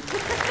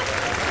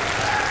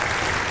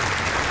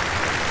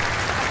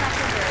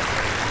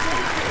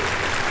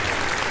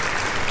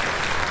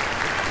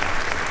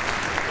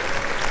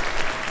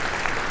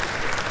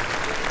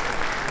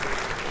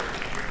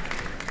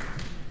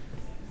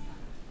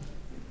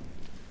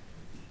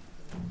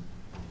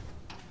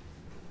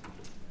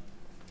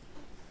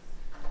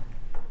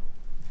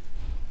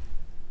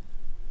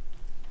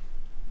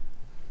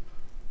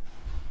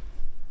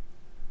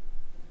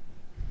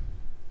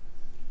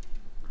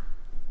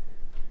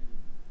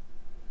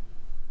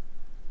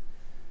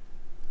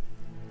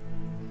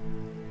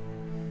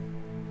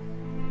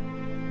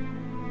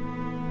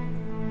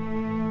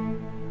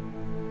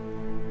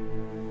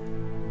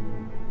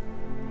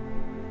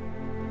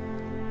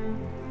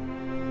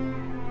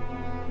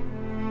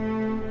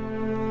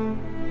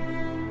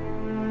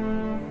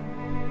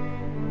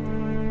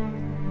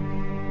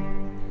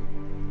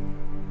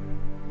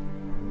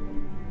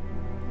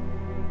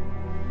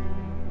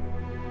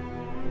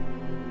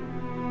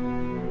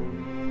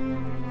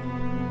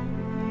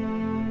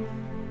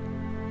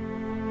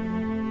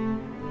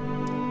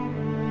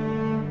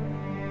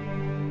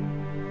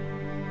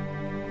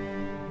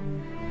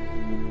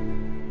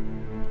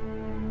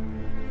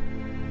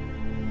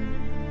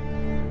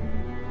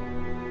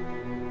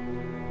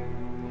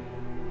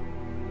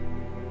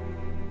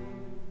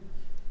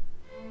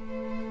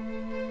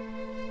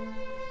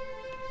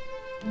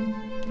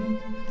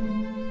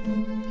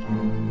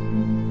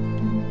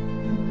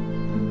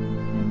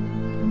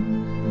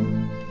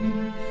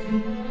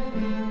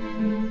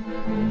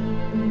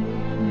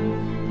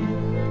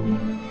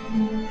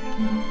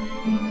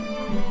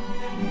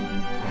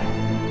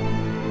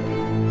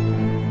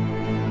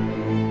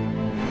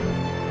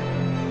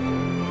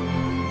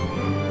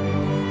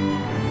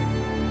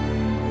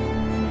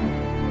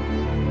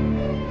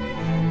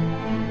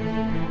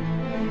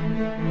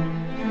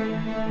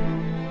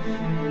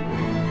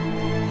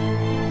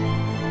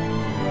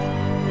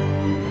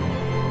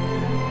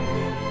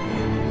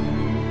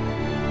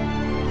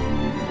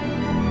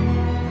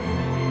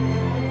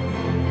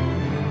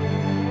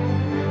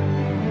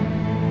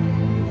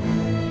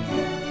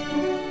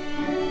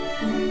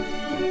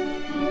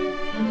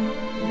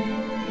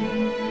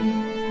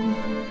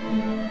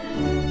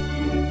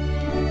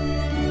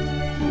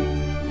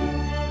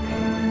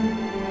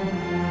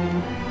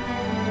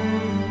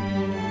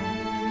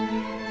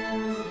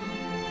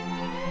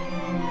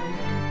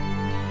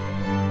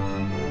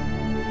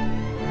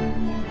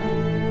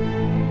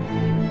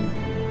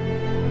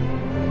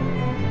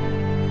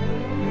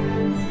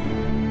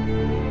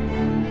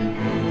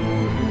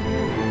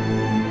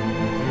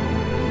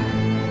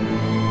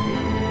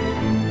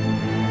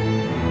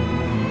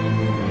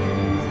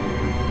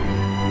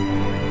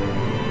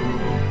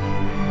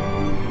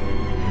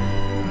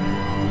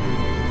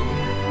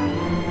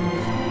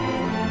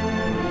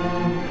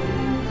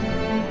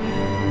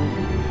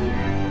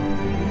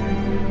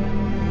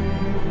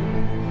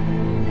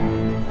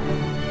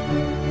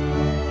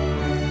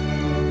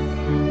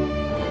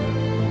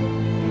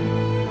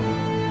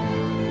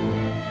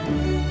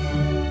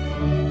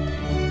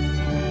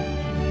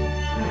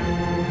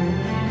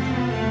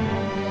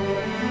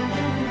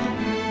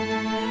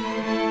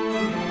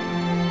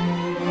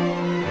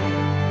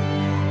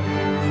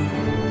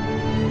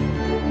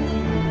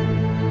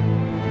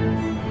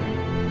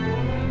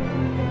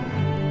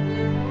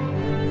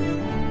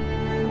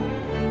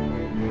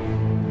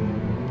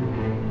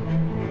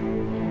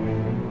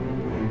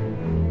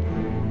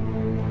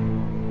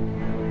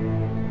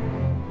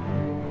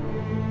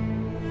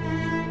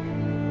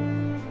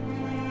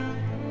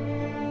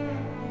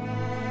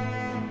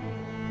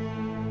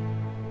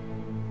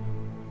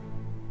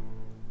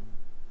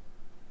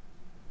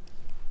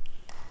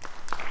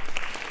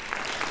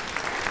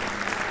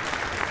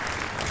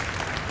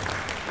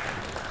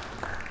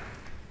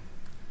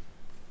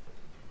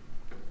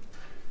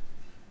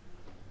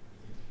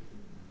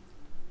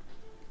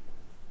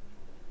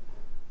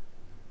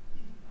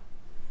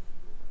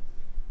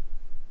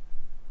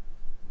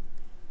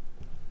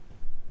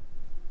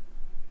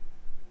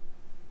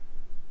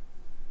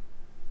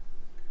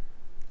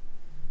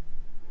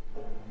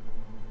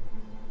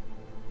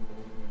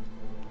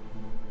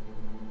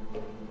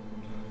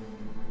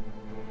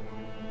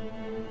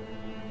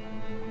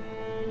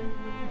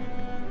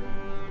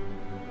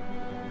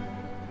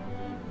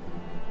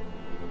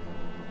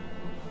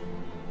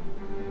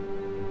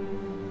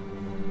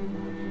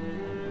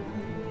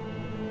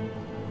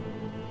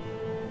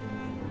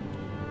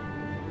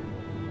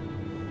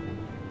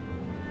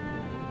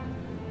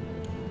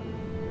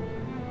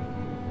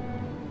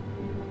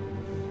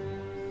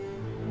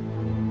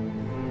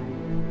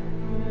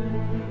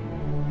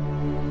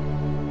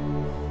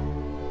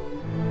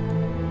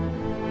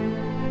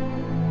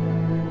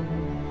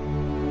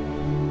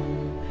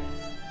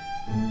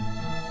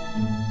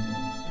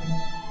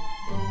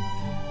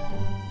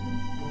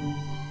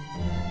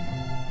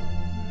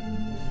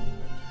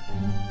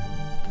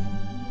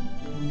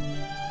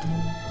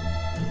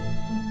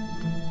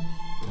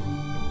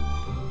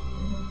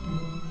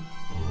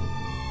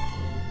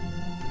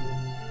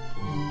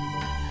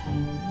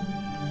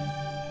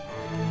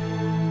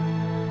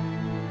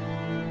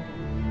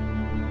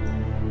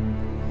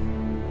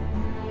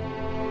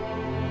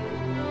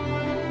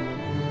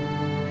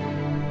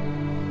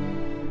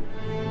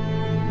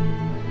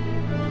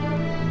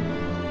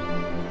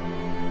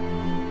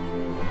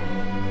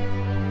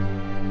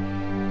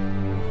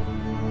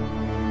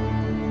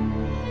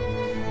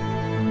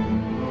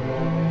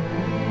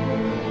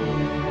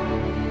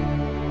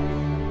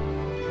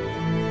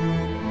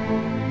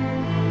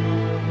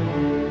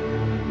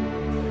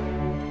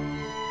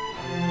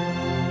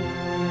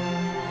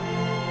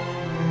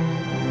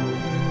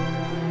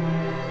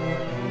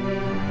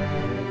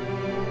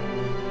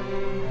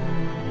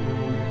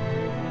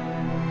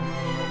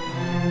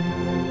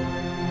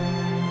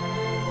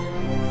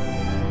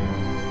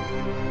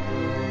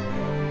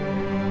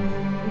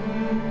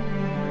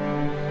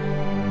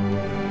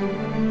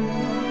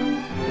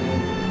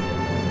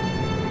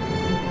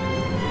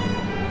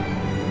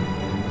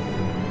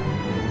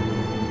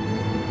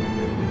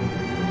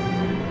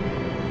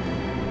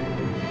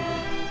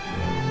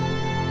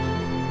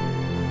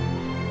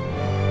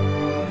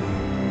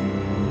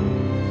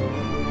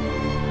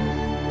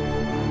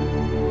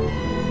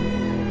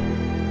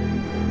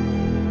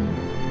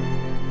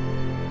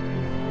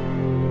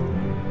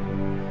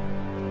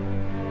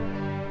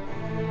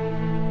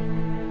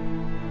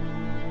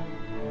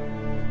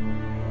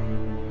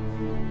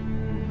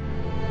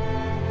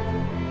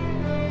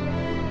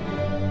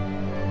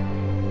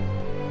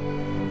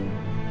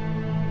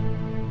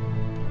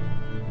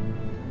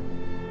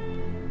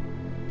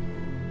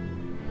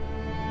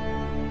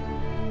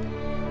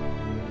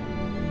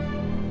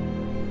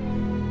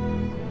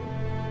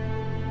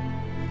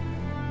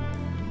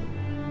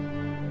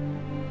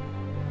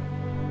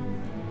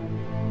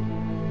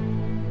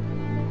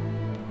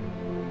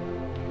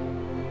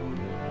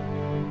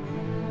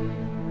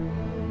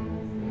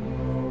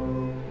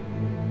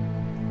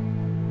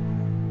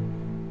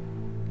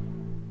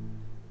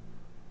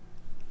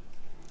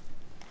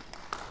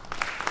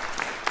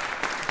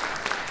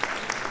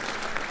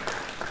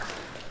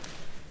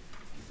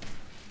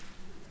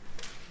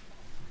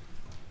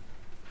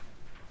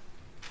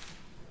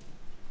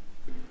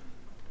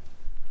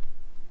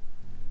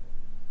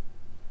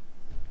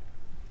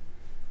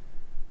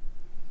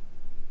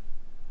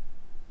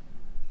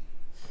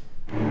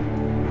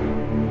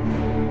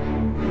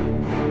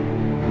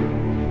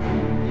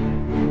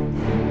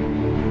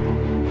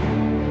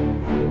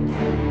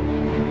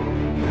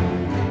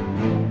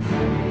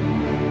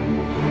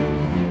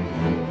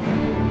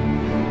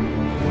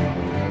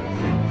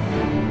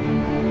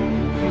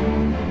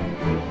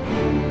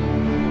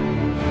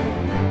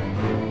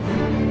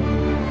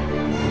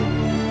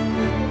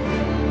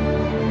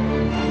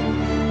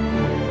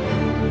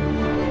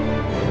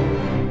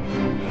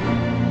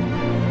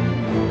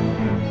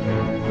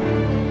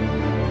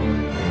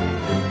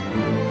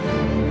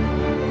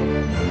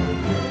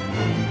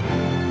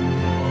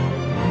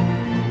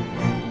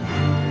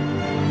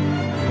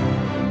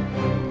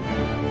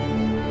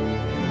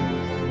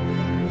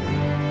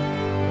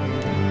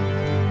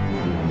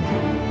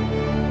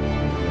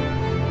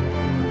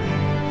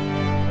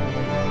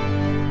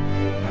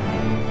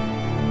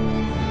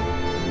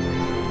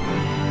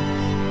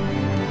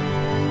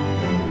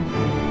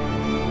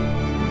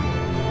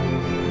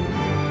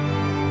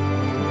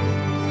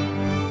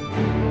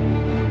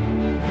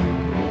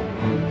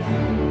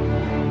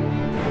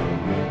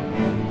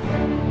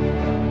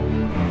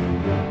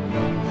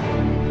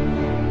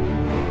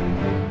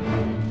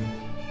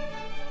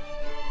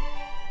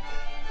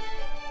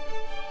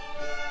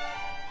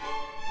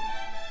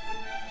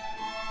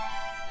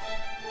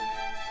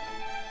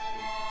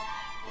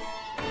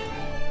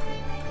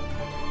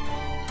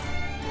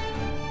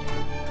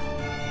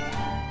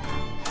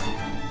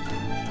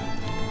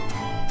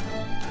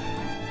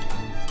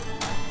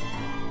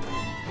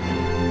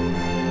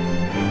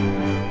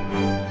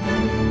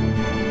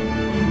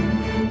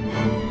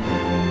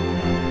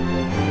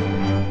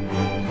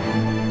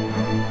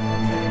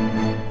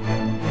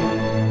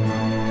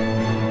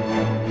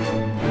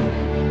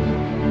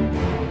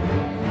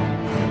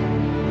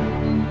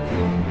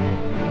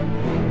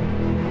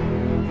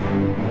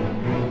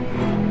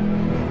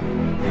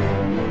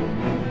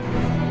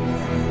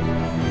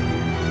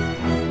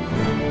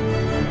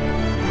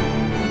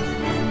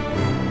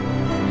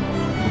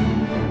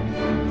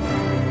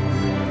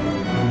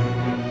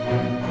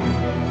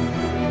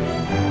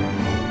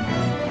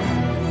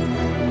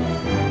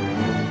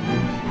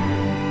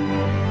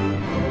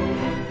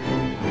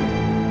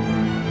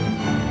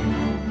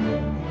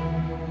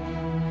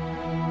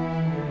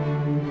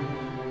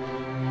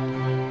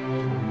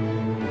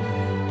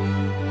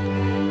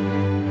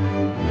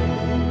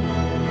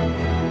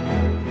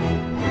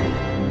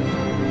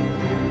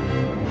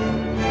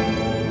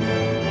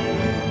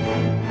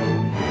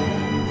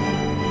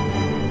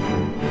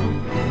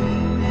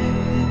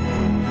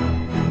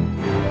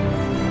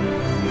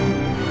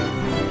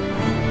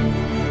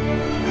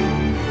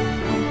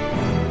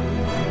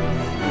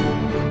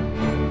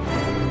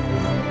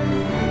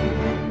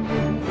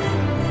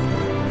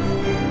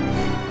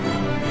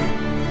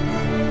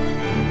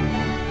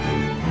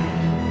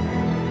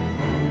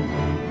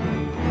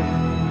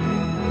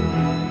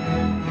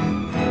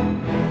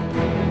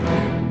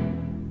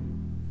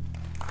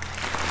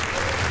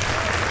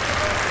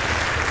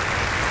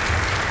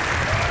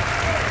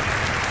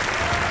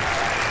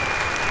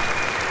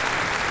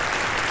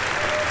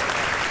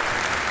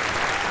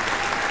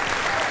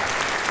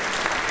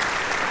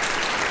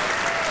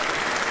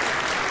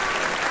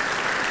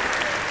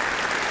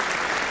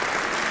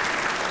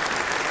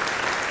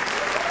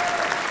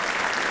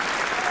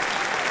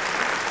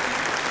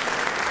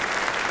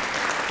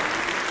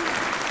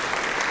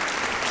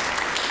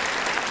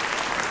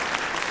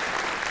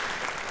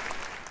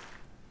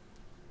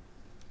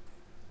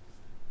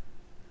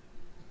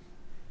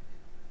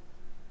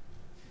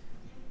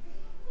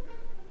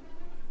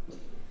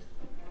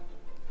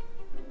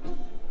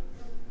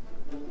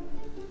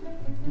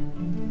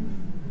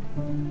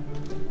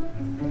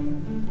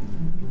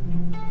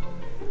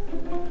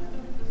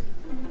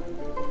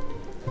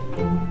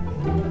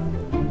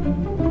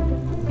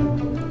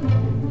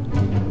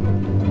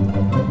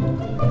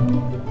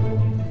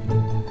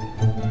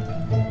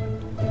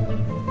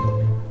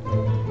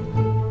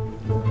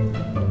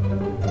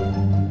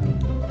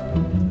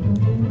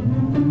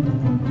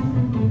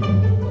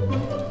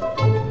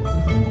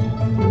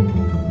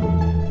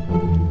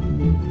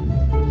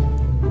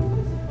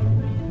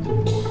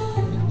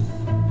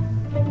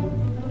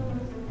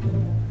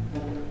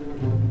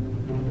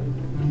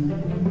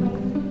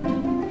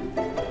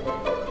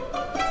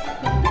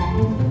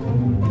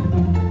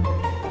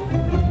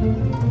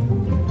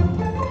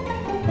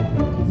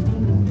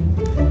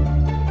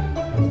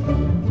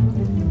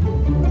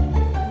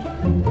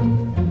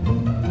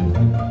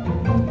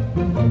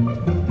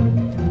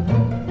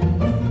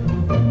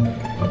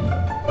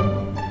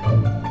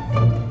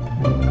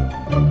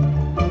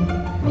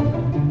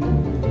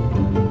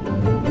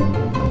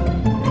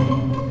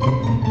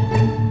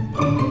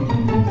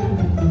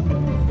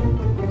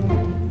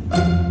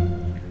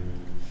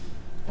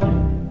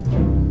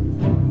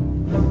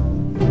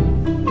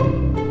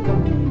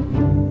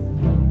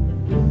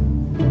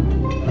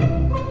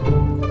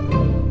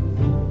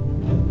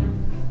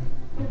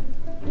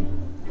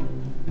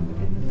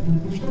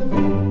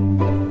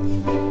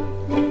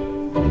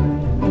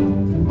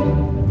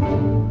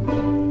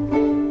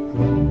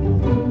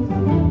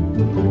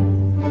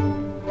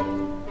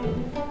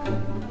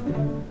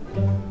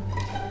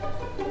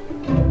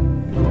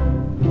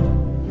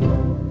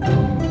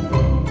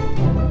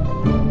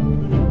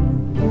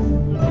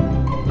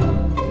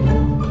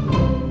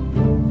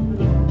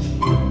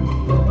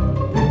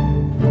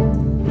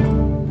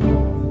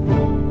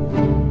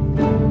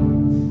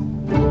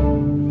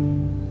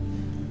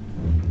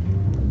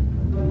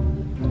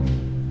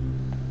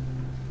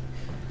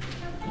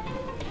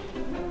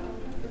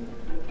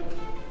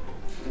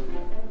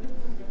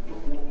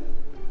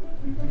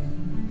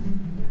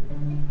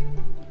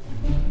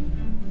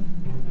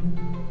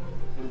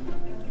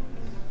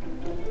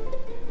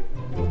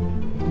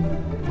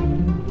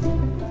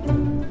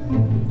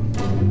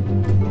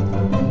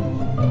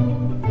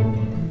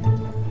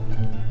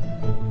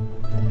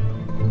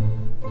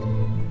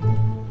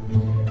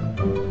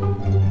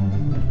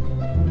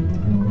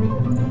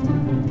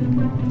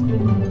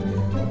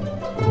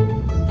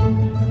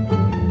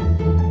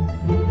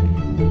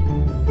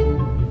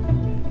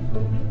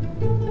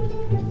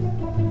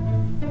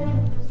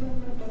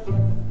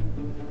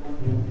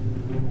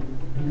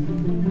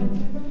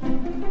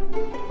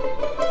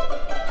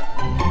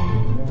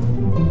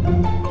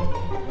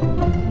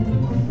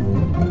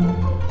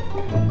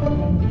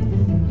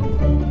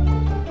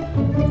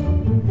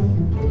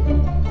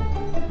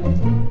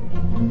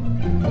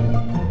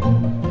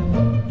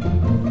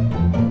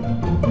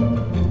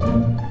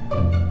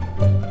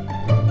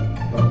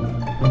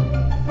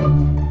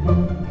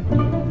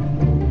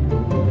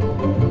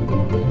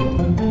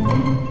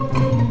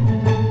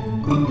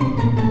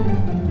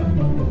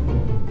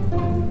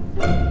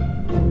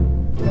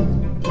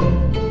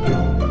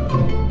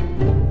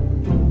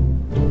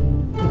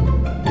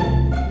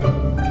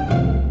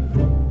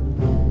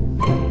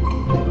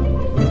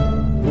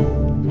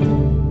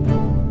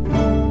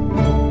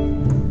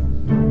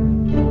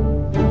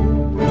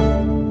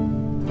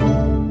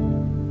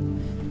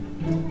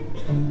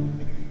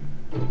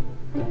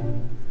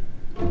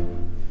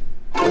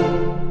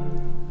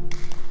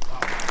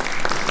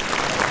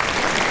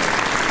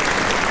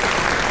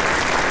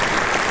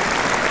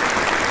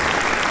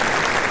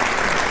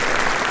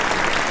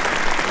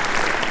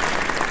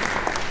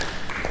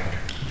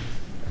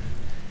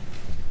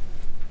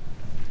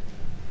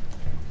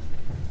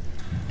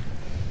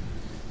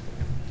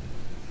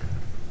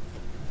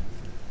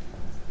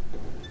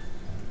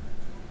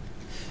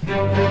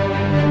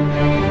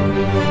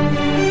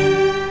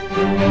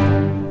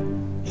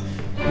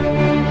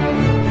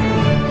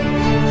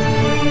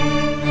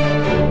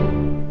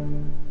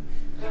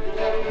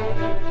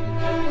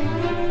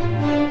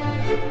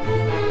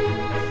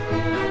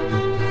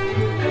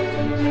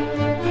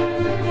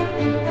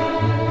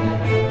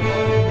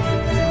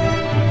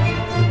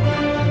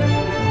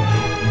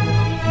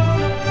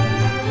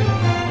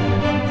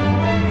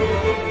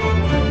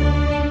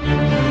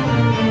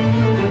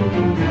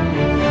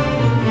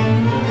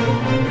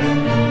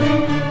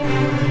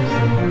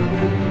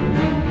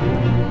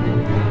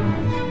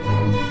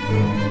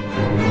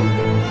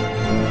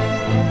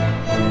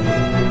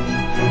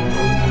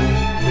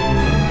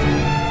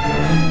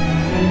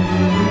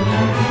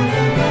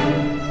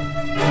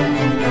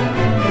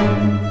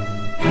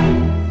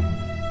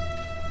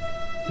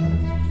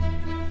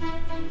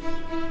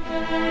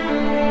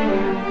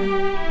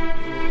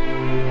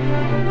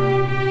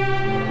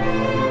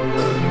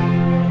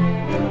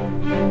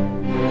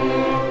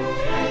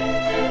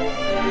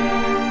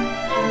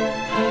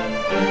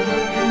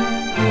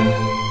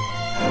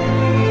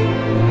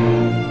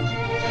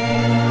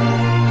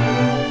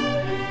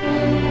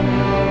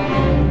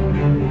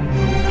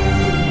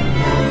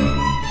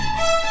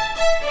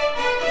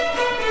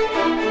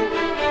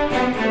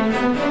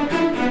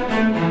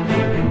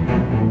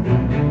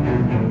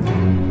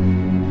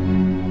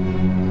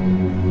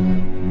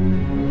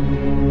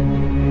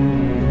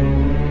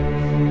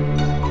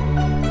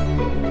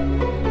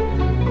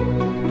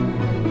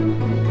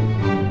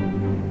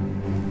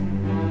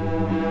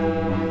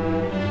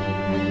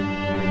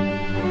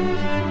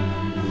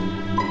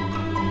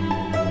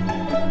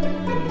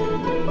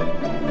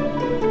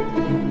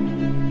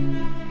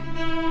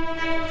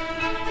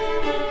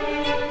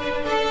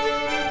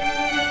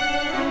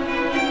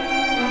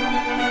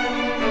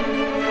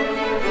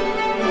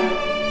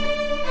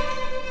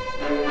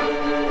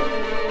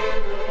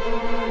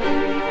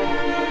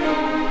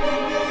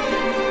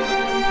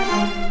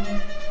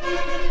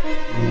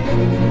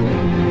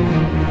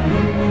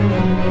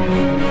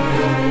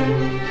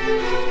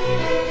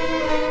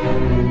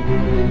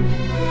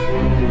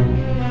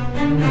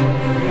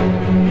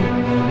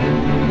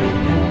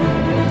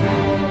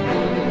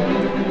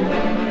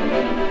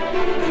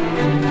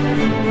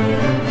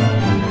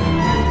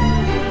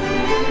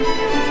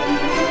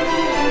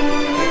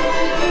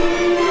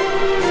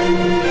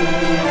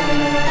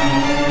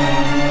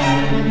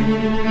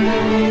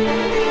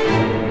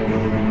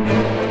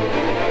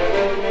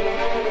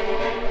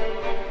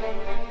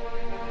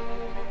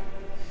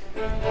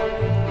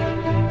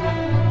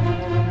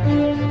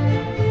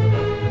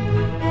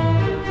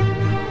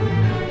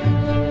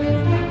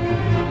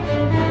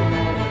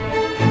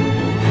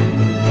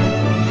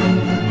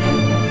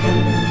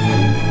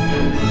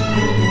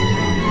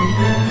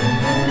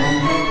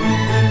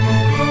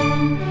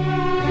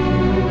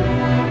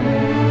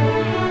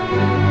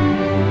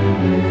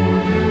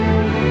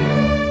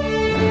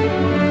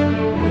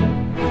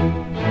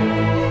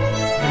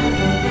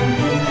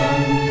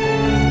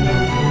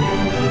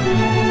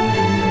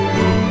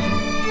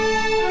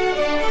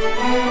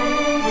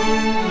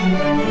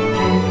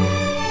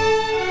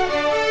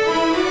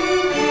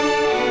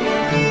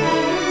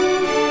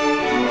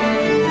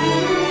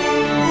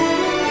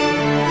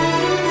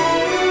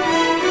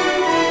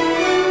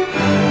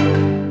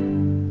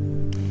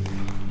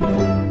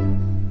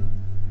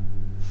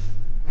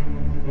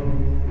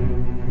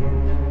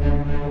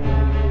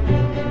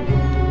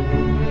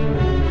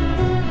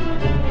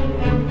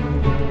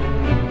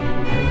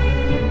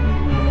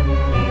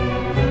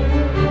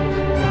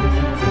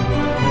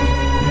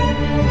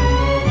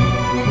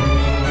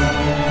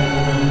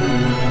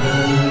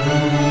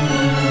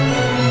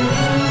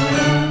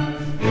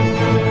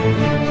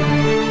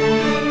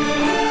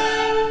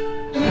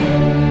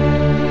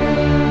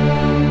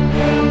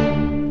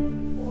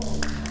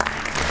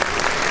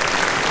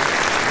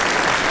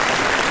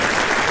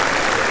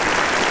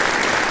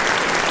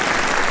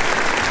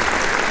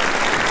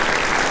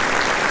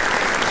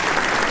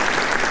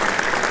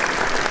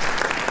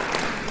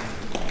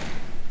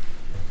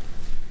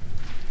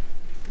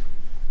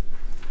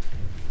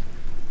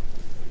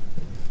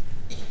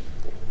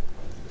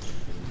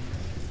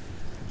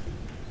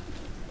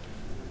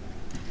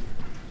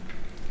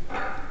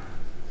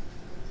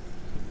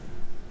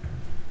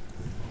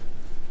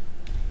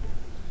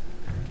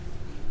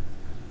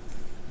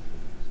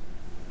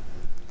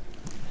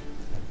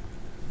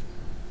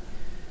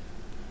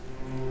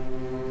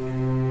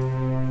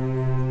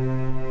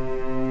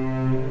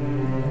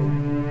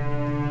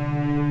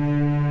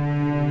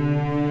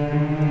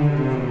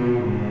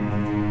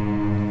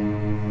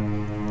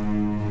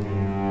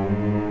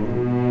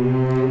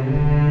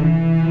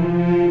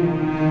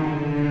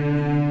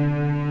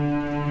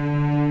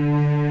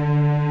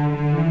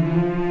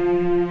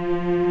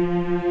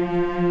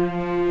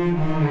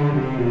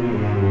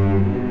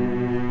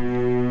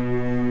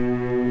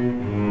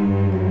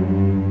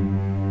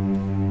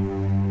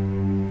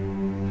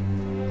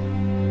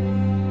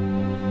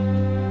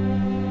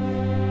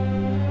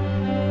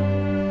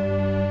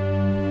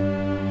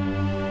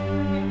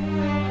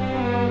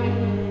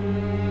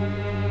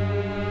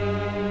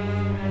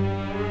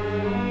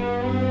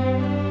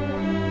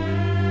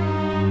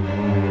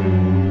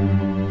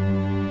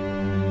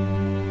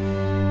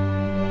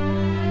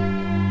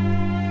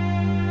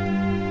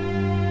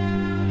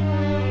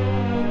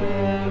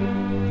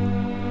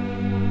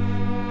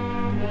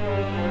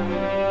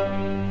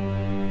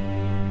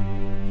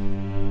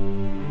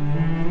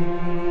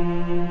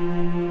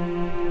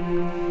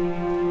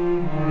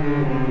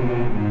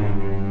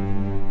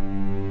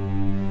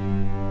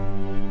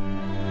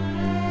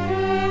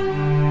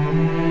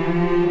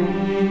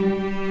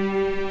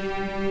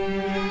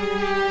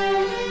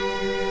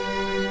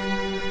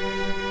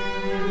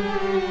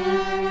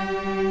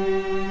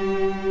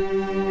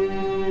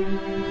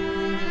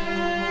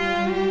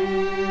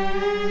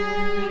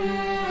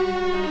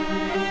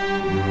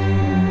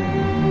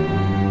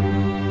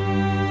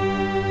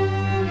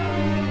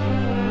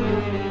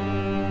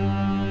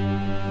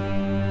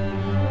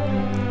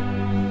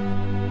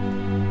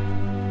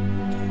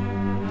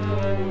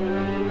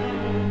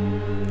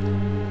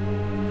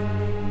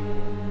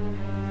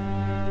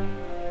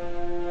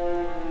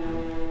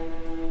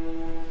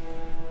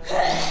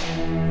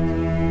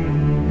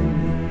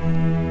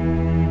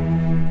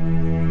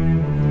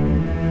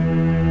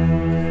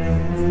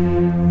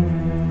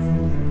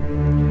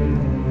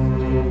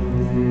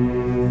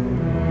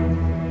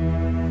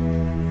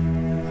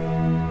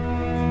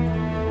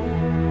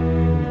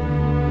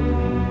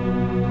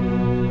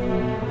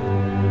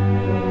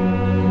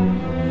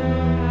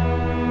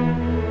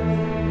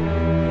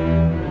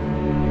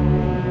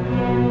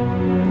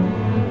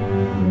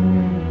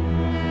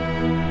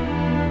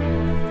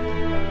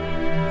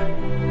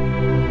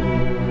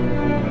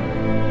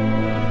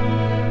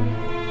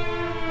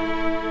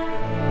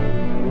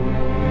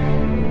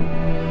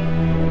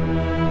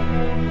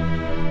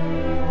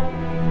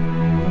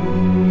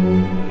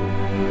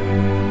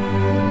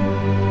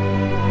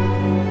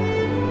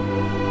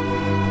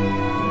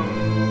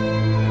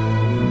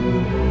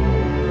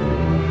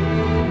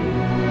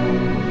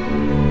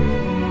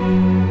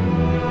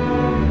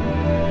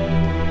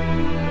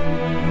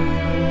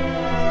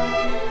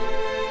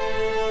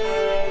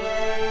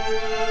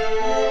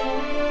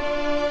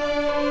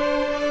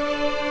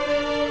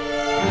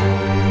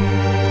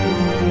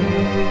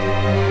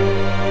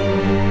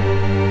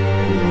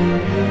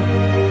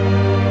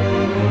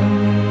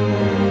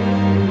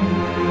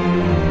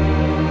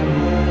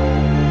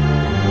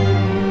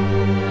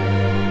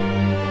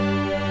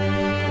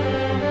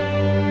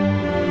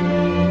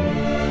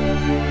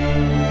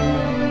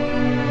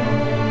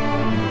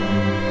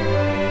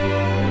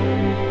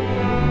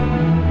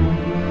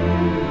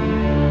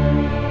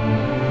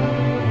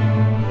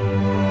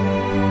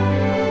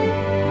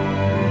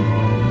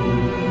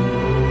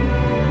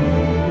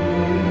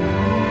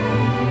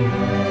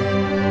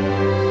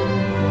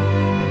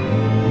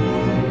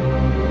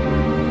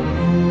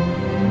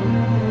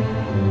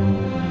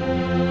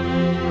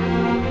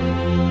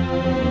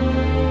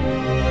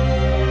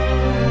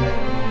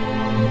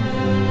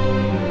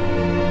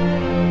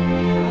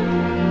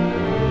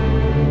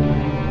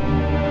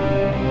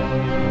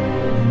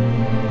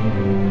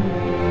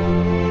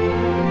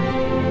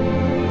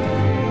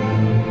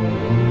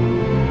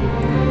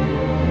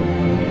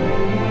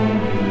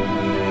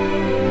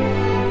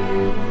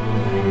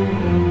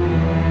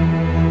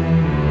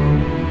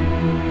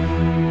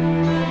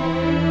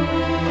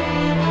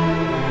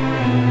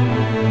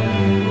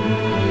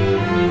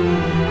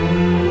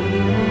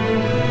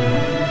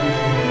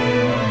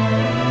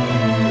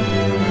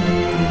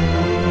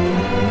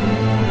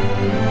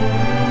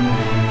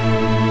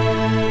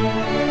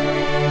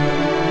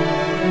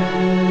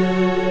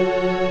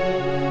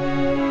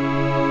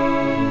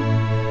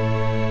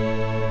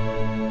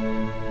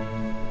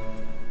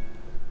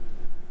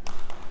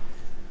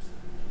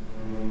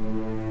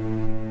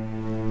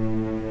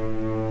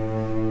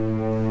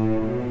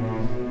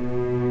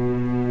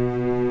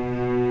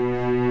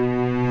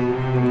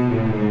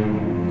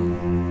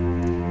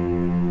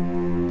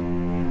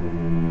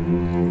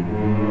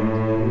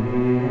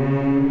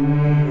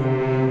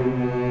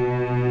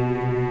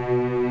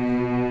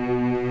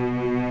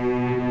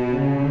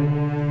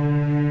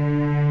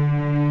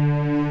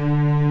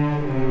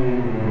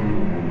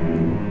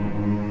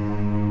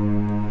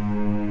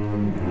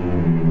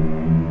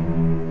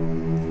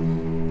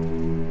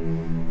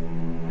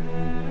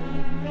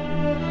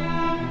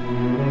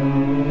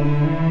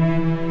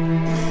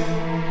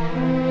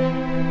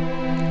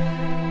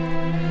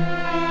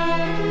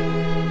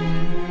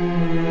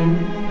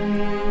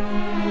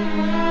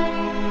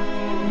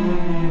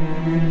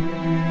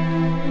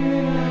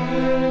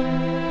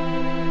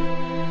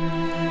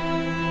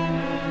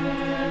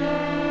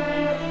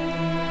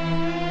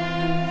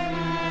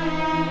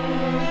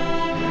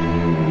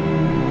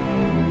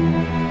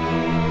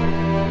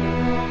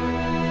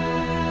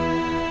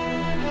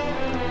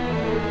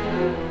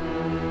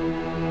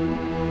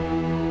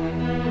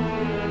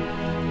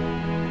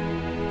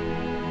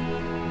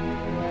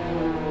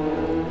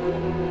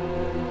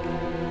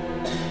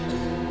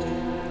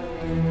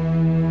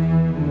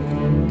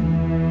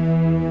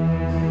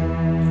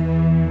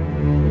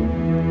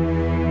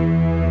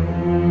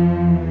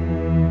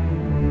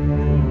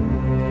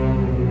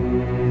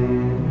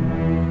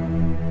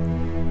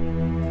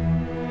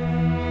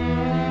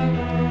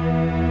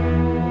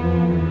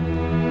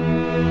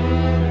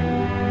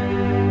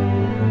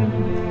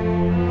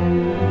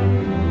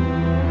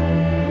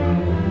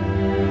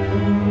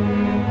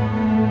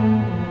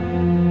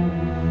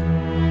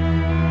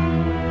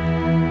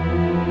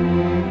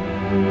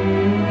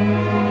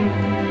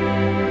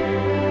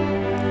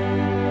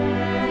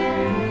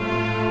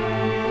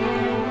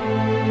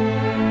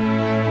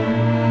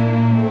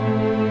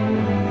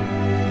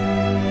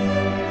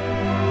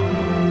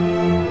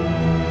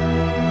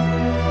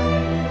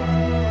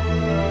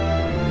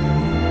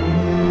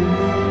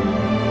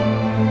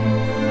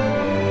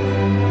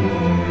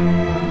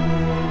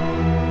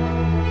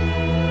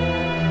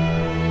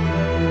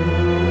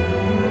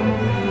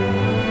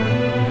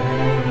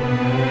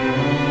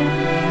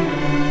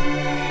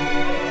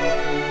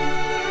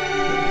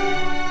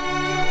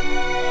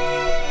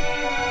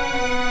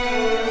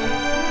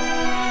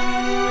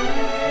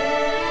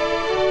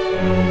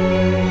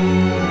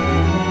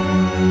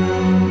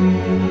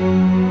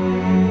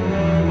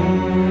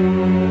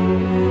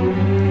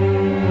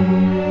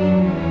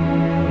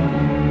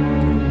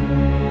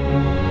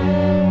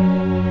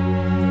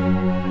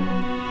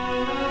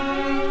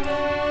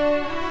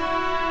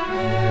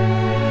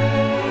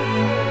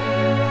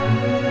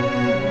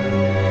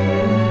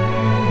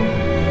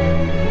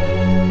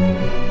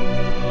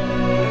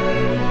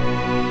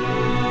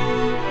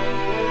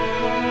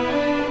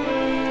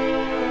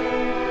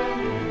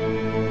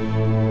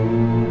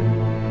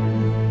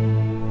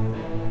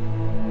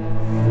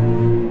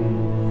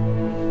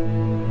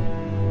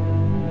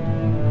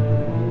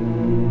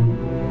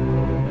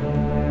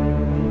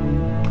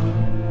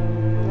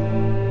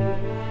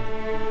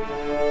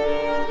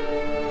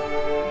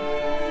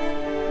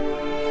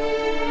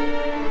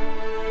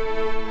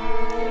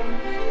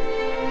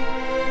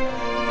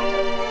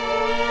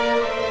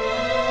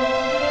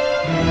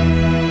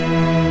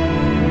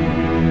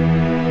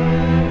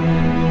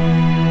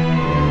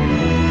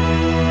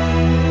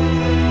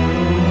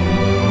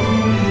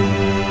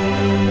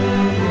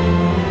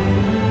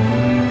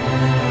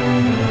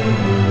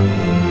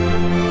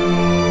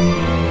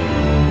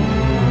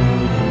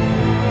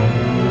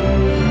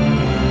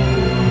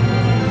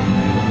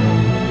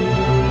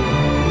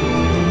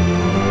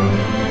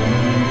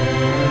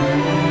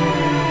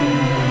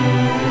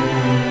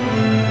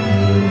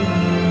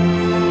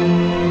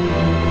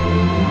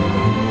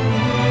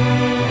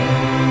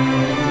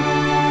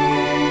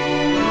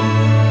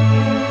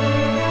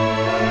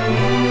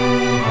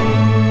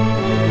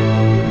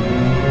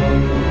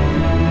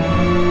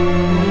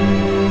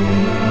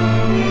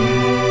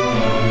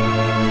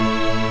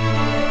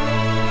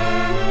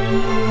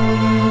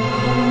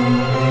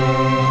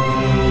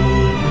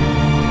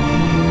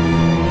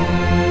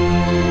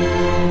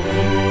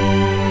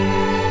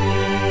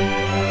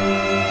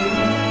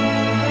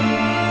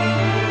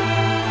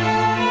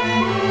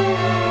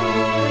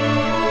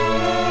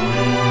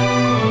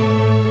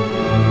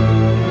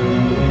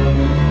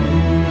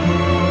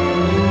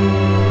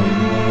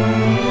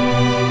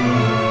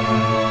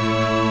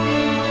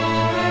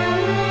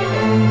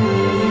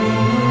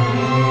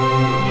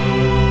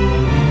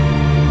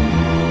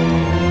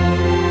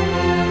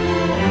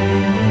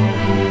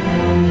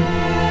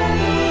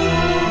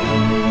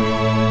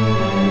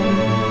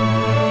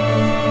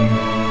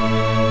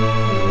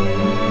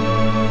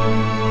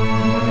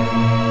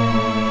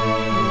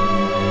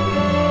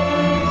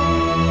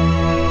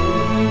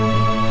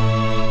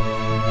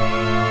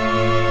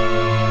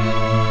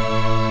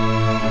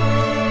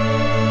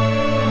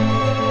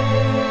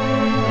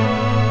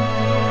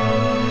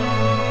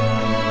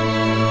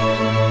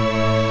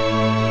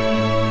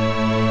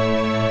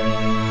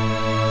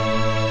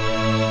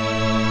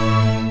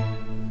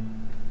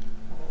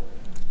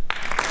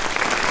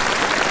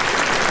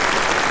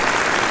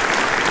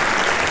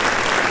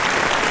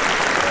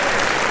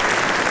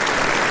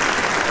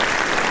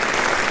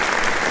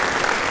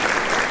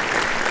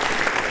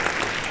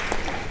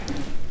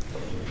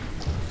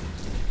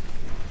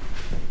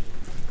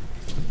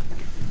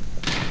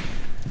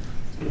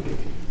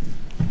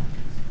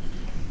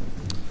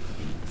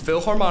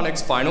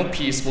 Philharmonic's final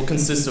piece will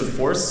consist of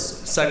 4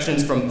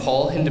 sections from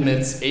Paul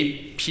Hindemith's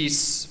 8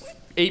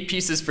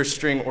 pieces for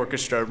string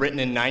orchestra written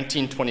in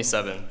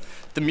 1927.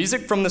 The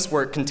music from this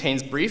work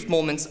contains brief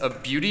moments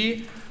of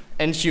beauty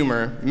and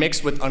humor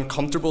mixed with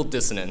uncomfortable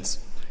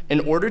dissonance. In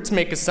order to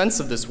make a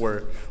sense of this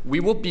work, we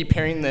will be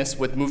pairing this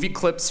with movie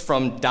clips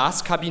from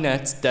Das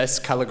Kabinett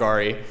des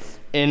Caligari,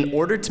 a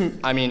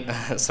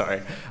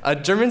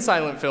German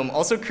silent film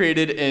also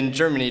created in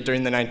Germany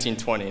during the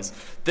 1920s.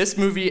 This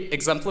movie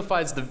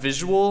exemplifies the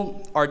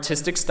visual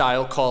artistic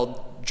style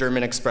called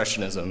German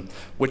Expressionism,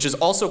 which is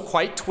also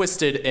quite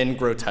twisted and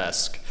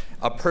grotesque,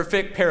 a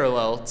perfect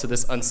parallel to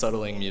this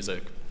unsettling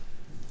music.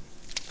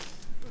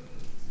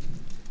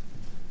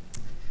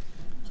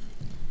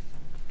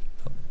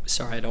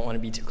 Sorry, I don't want to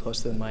be too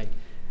close to the mic.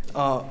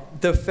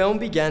 The film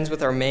begins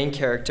with our main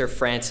character,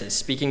 Francis,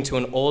 speaking to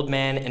an old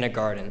man in a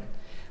garden.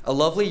 A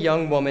lovely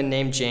young woman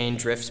named Jane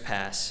drifts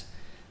past.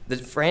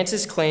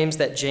 Francis claims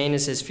that Jane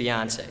is his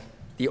fiancée.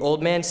 The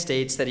old man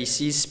states that he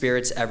sees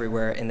spirits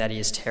everywhere and that he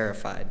is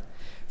terrified.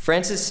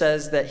 Francis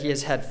says that he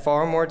has had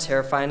far more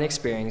terrifying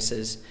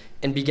experiences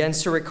and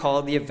begins to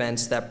recall the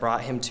events that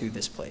brought him to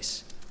this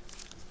place.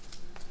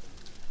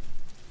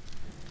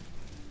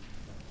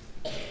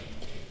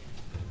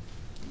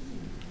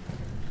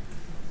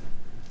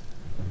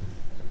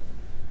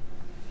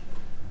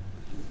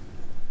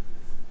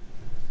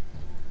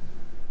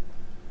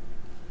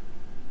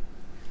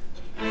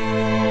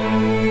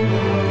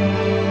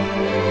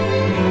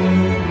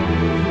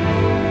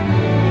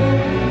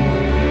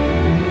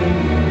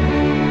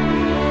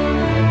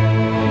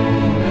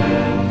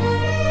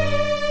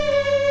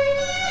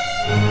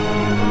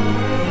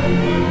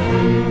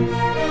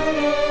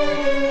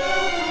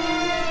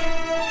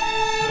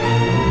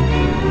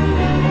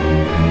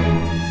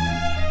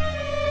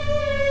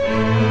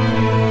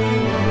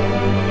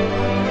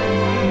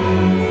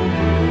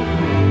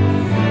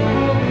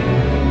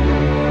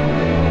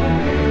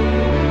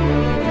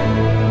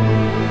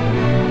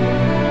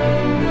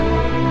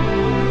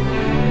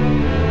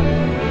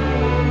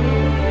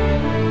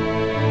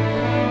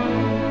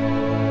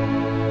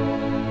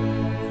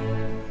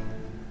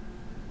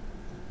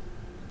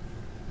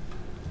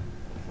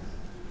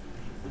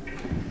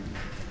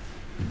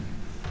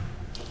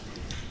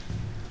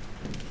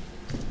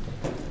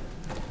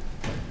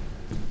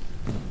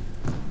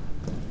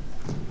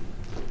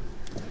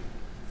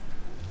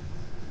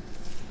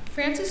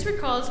 Francis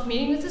recalls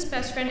meeting with his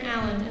best friend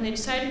Alan, and they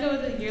decide to go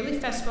to the yearly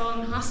festival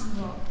in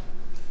Hassenwald.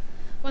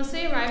 Once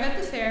they arrive at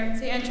the fair,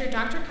 they enter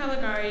Dr.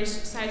 Caligari's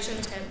sideshow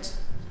tent.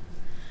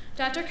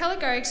 Dr.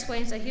 Caligari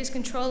explains that he has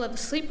control of a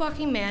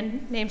sleepwalking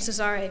man named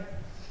Cesare.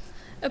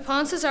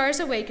 Upon Cesare's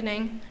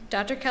awakening,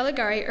 Dr.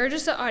 Caligari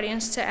urges the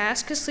audience to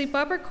ask his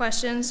sleepwalker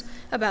questions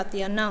about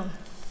the unknown.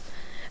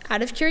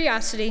 Out of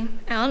curiosity,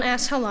 Alan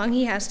asks how long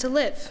he has to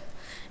live,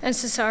 and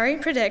Cesare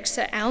predicts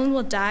that Alan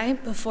will die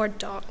before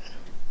dawn.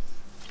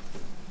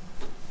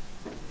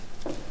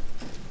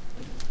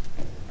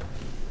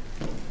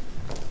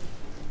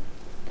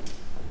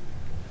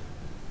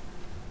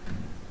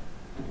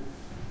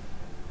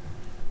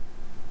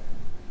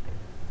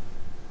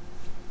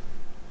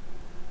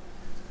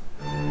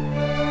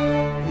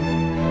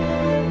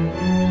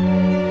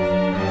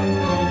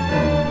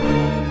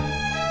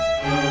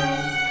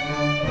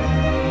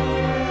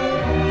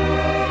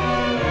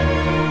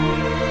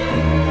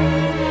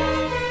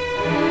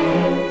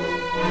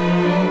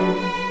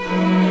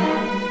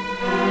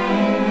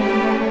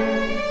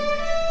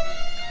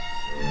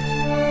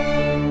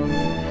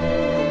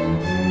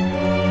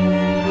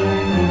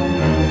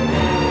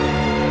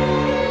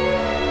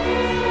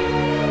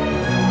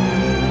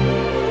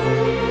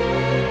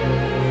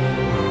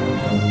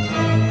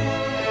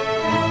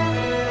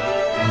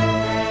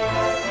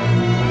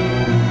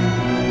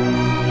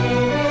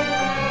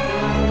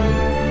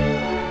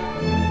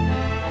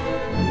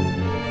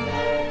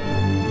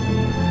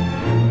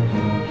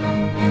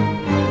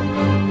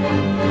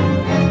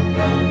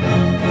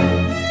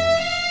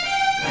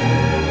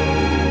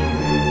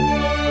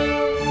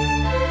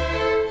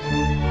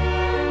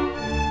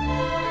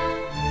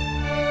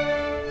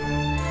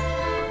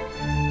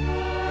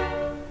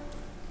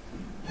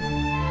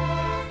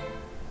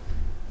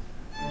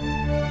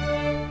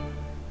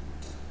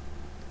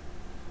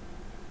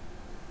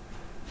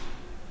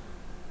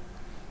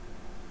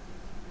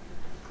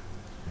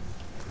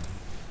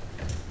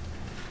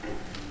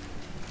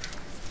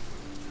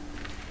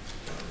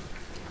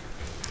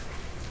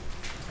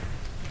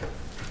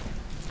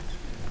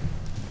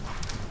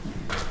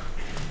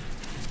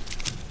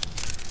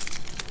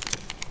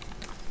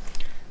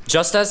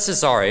 Just as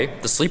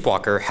Cesare, the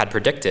sleepwalker, had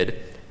predicted,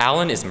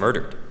 Alan is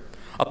murdered.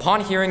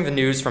 Upon hearing the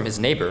news from his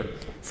neighbor,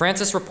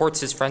 Francis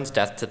reports his friend's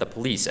death to the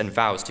police and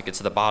vows to get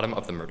to the bottom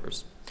of the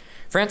murders.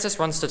 Francis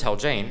runs to tell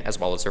Jane, as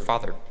well as her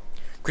father.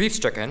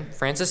 Grief-stricken,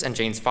 Francis and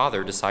Jane's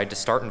father decide to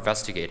start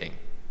investigating,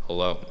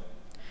 alone.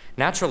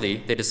 Naturally,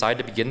 they decide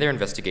to begin their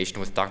investigation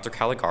with Dr.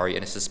 Caligari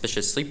and a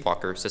suspicious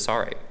sleepwalker,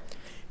 Cesare.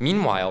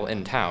 Meanwhile,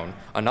 in town,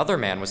 another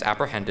man was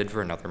apprehended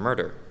for another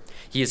murder.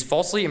 He is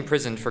falsely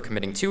imprisoned for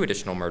committing 2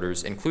 additional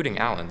murders, including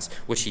Alan's,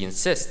 which he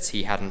insists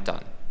he hadn't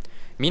done.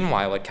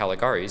 Meanwhile, at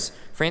Caligari's,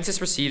 Francis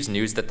receives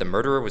news that the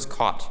murderer was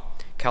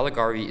caught.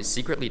 Caligari is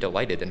secretly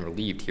delighted and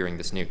relieved hearing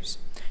this news.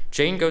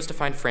 Jane goes to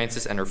find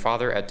Francis and her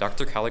father at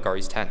Dr.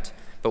 Caligari's tent,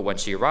 but when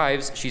she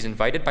arrives, she's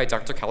invited by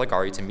Dr.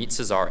 Caligari to meet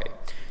Cesare.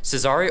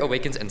 Cesare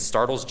awakens and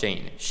startles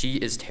Jane. She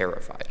is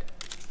terrified.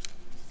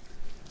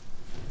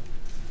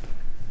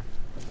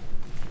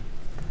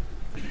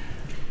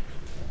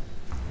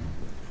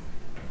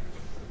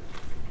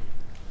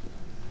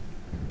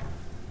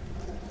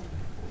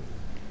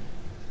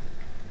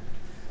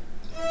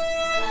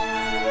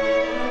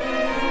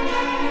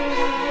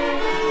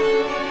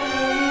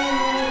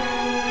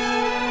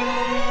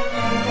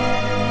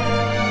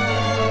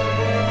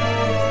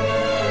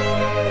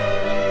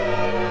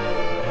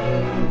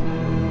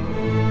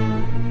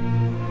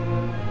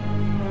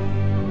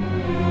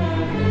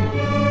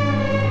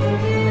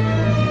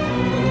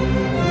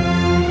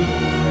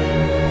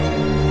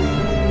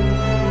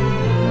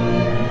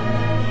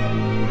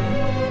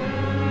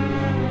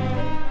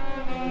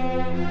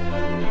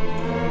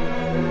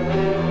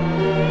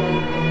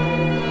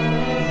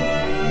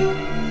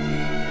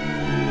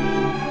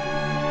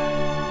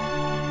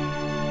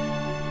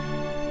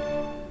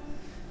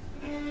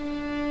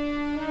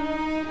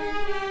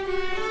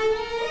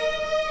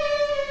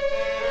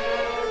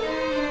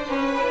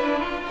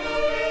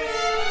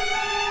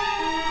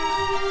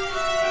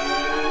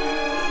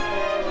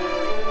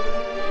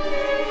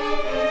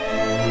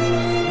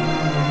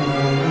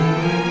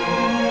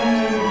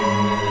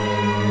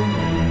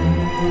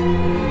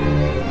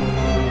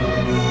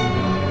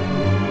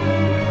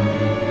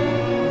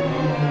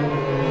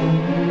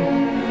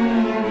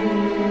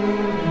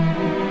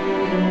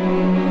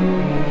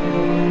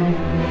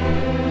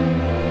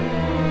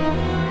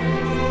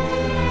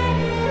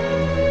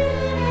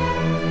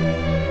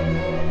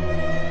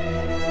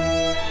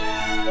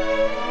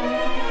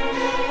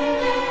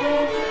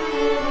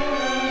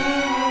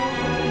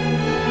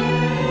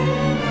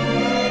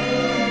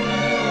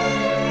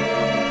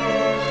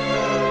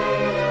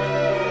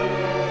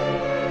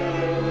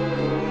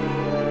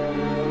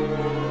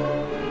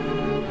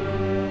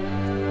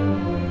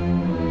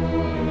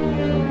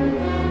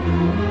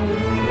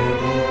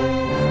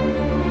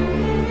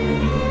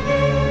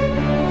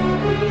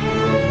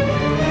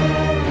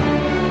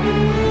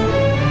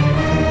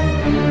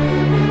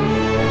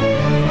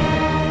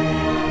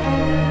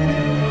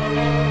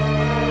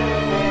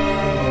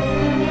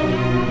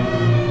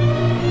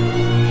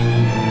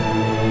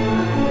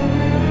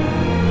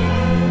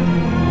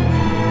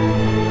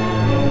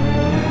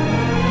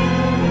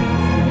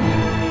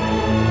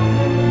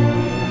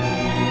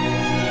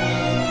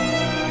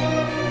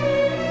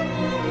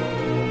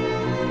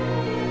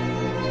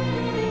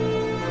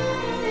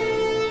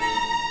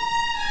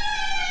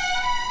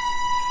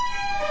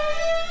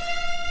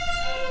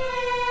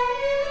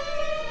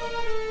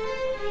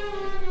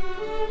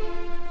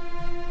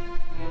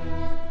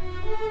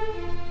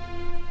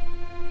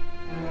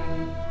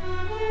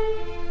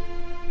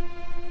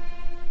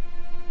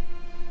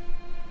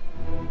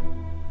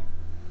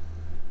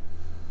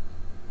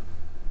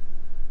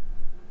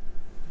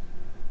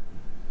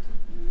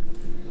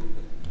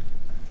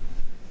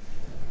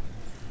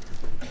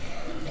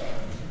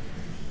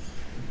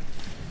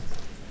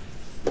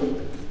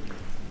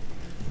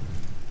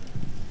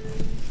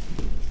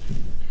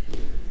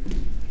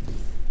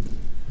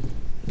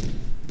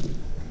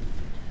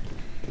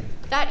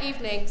 That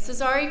evening,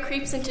 Cesare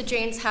creeps into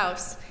Jane's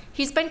house.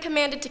 He's been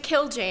commanded to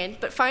kill Jane,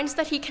 but finds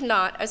that he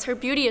cannot, as her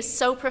beauty is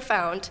so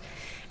profound.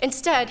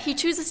 Instead, he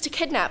chooses to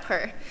kidnap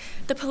her.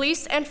 The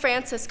police and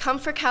Francis come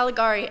for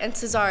Caligari and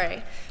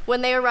Cesare.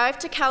 When they arrive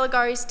to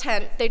Caligari's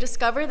tent, they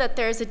discover that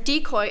there is a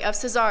decoy of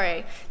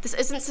Cesare. This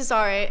isn't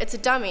Cesare, it's a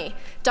dummy.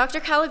 Dr.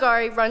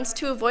 Caligari runs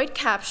to avoid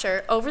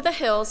capture over the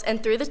hills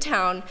and through the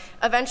town,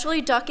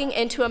 eventually ducking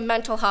into a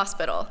mental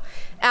hospital.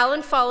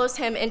 Alan follows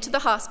him into the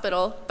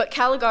hospital, but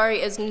Caligari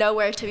is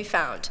nowhere to be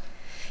found.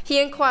 He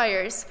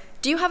inquires,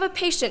 "Do you have a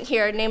patient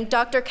here named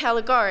Dr.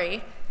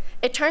 Caligari?"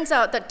 It turns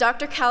out that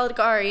Dr.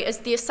 Caligari is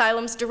the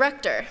asylum's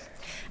director.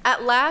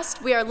 At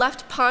last, we are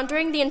left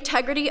pondering the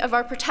integrity of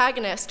our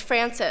protagonist,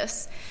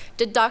 Francis.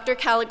 Did Dr.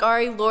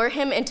 Caligari lure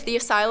him into the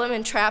asylum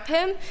and trap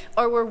him,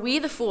 or were we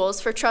the fools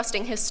for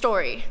trusting his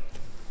story?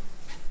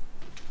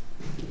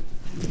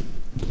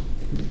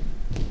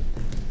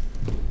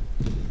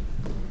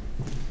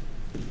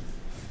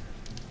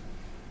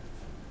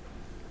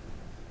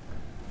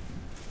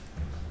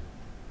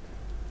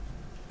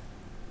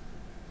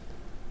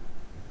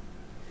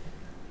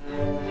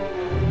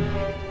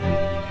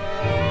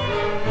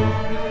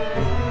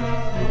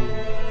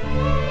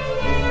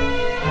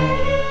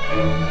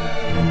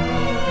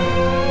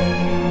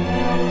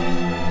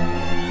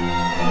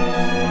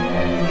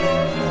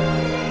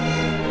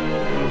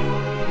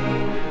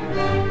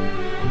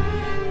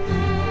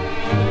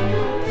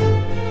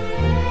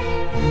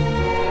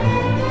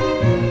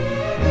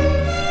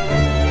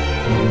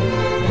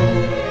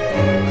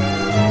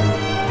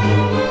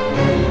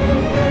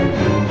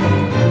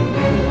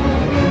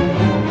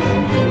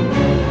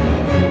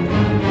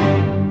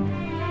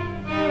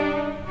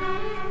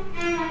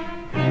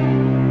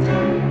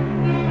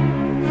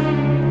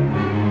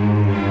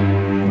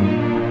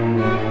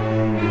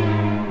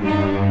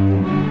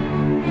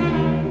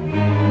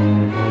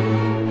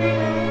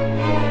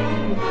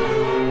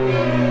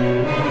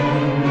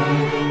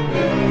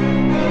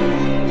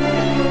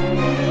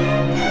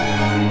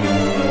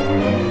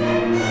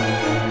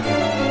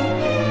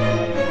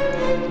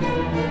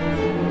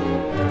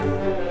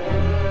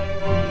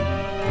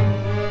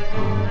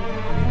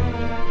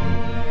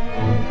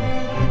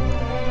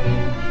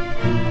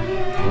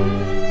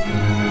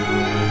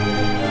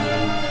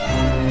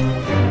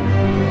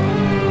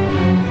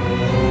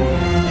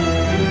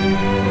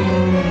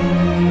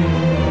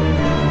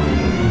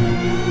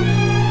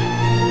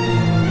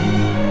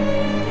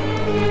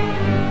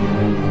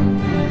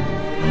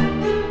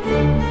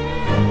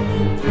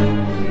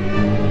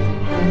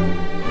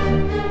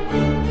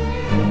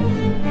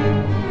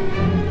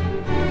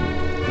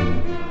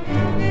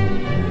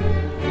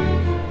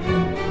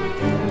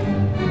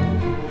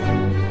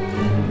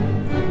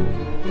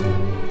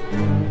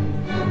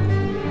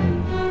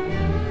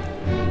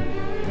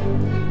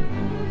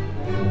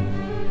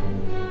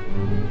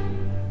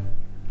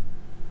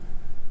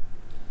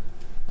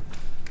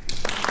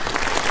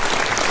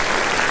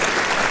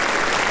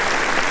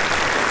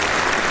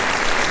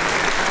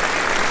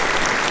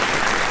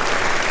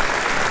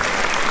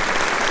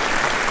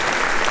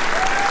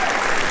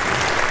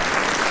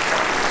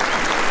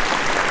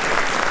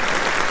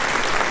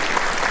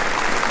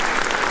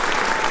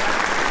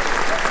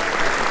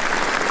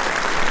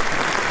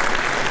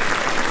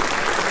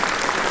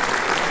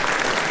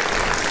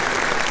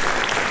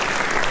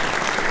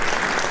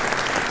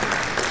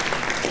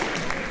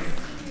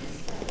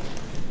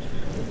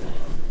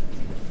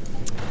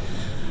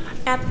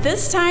 At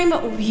this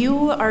time,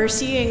 you are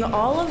seeing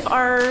all of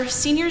our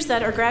seniors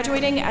that are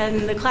graduating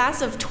in the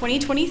class of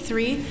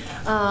 2023.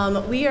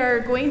 We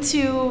are going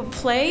to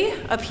play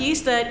a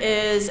piece that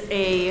is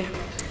a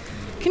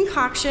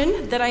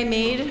concoction that I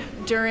made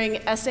during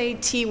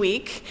SAT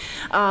week,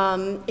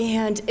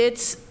 and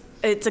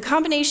it's a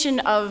combination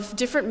of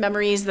different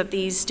memories that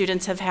these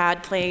students have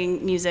had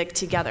playing music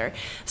together.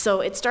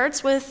 So it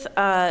starts with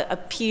a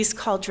piece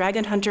called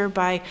Dragon Hunter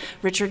by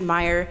Richard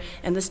Meyer,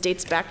 and this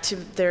dates back to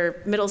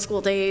their middle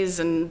school days,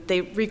 and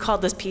they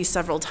recalled this piece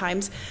several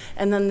times.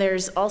 And then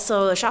there's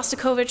also a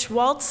Shostakovich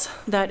waltz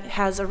that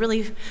has a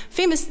really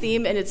famous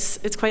theme, and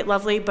it's quite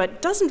lovely,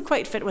 but doesn't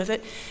quite fit with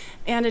it.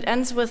 And it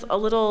ends with a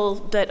little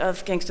bit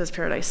of Gangsta's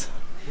Paradise.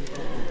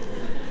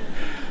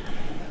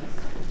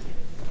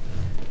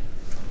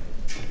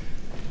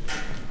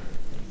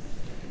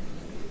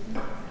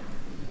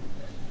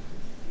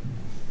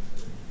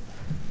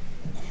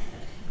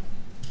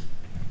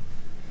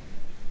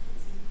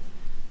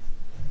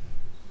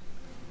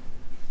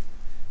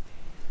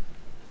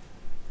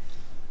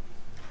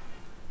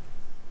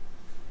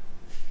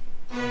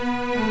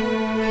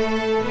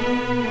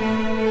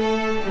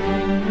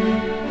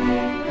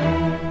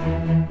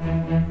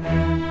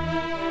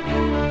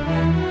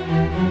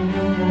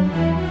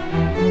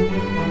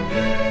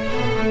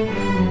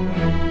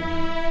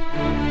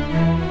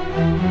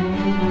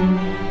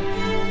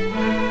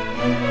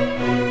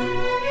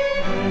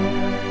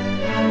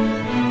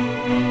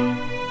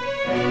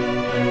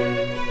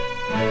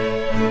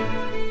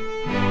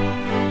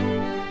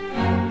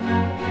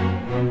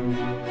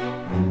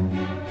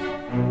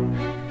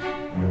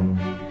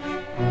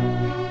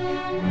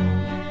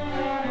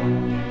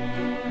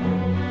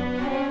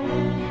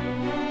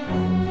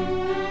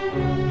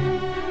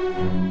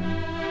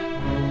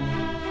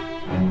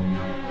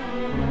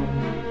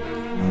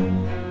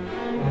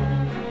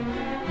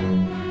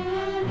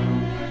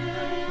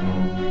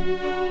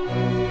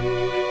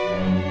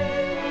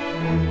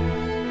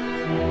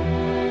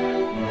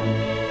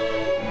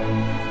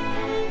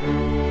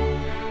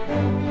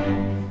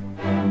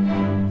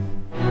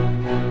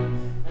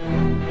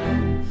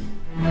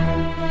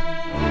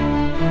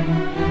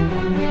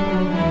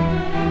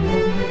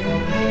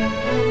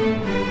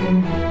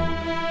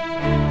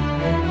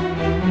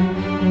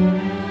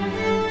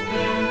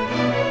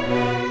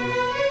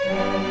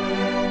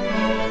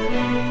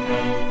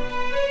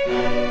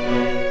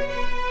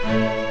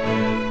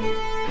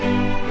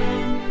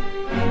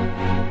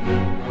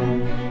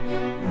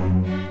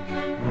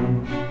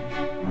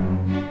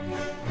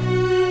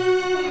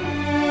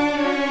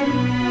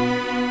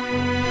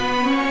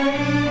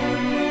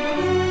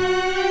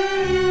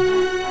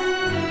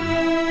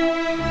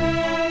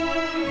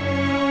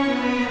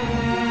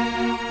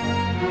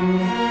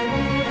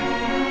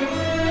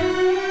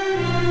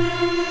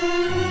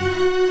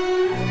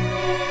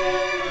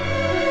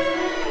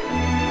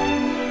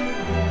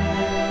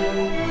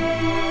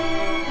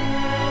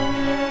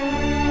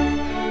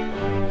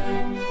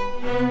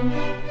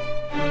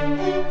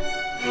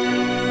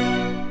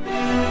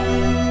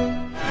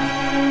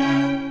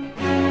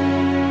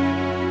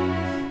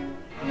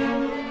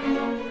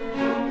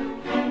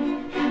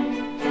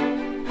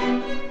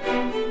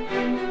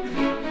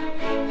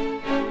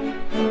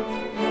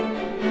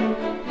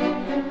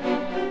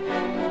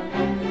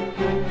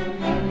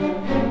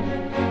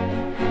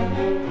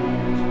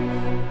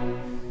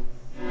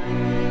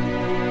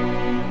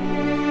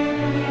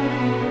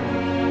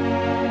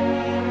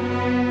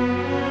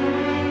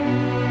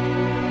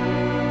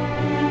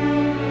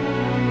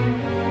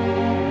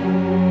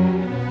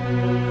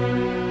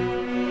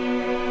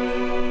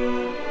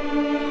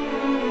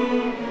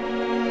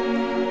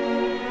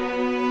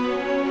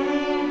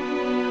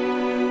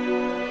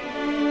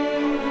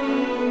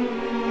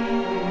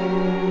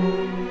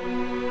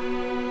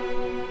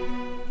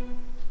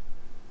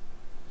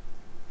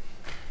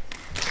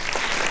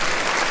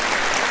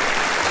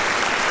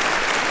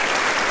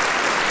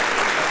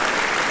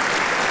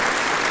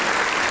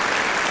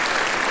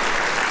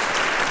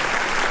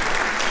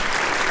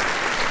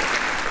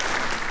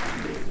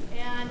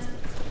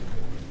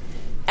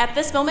 At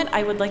this moment,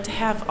 I would like to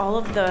have all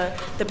of the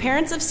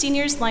parents of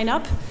seniors line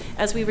up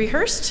as we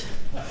rehearsed.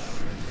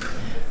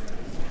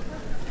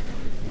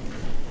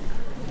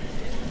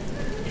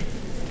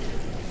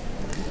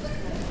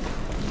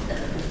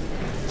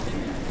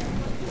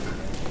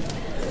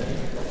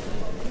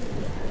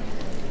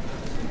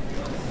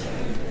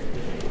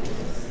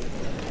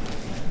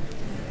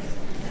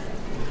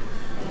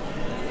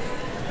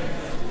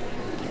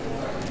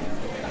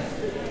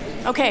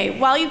 Okay,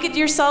 while you get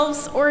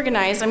yourselves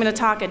organized, I'm going to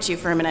talk at you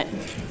for a minute.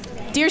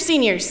 Dear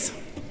seniors,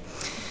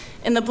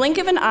 in the blink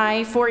of an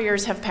eye, 4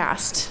 years have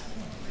passed.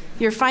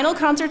 Your final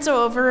concerts are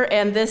over,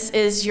 and this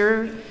is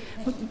your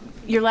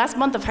last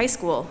month of high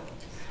school.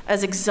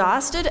 As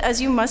exhausted as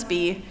you must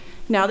be,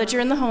 now that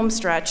you're in the home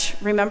stretch,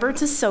 remember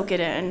to soak it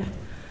in.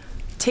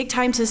 Take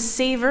time to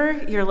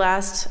savor your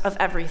last of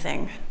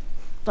everything.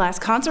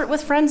 Last concert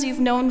with friends you've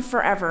known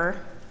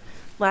forever.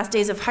 Last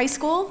days of high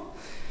school,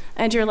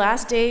 and your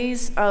last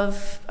days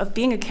of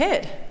being a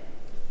kid.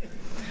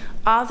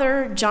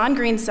 Author John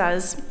Green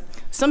says,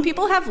 "Some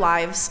people have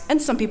lives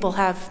and some people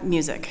have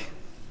music."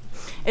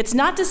 It's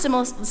not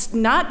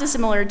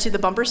dissimilar to the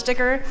bumper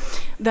sticker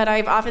that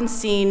I've often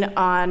seen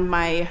on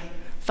my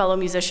fellow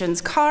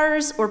musicians'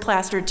 cars or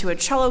plastered to a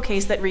cello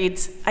case that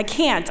reads, "I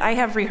can't, I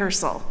have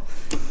rehearsal."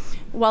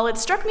 While it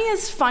struck me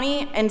as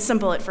funny and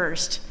simple at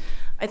first,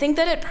 I think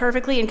that it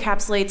perfectly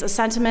encapsulates a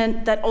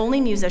sentiment that only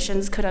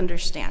musicians could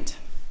understand.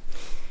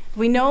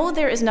 We know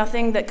there is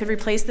nothing that could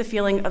replace the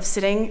feeling of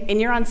sitting in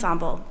your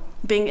ensemble,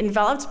 being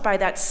enveloped by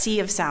that sea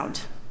of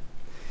sound.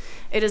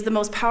 It is the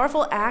most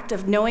powerful act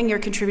of knowing you're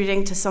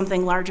contributing to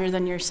something larger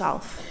than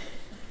yourself.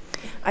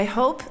 I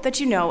hope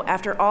that you know,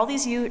 after all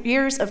these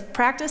years of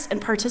practice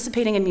and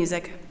participating in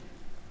music,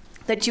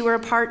 that you are a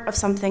part of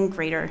something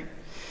greater.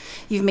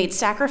 You've made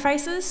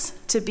sacrifices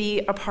to be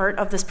a part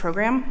of this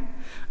program.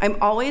 I'm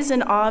always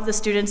in awe of the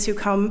students who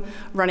come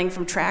running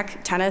from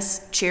track,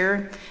 tennis,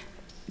 cheer,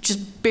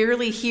 just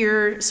barely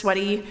here,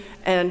 sweaty,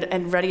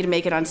 and ready to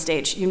make it on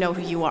stage. You know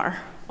who you are,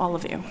 all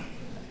of you.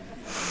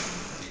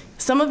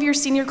 Some of your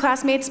senior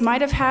classmates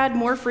might have had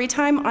more free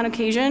time on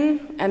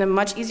occasion and a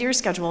much easier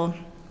schedule,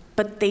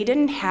 but they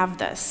didn't have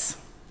this.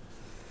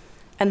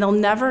 And they'll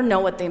never know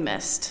what they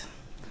missed.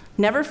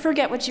 Never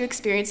forget what you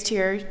experienced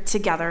here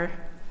together,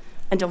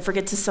 and don't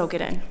forget to soak it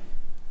in.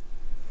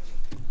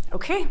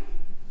 Okay,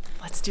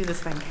 let's do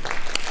this thing.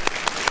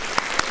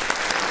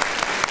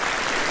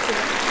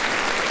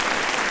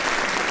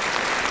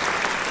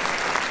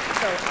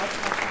 So I'll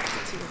pass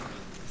it to you.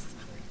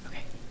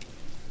 Okay.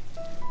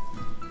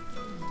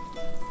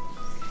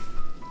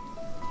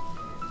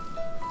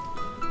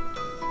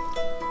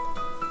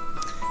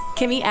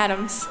 Kimmy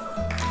Adams.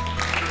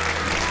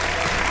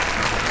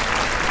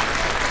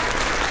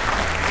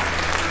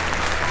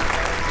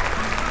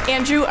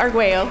 Andrew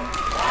Arguello.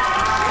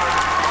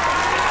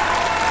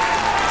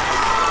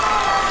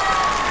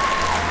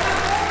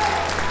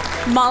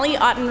 Molly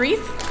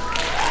Ottenreith.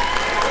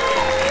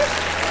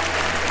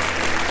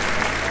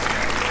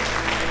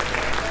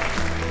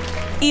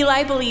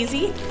 Eli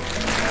Belize.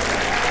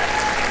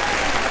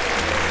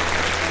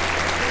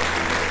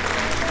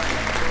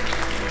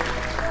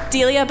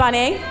 Delia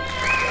Bonet.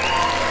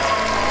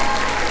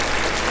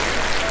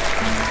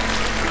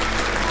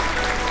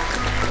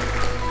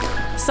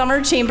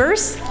 Summer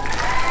Chambers.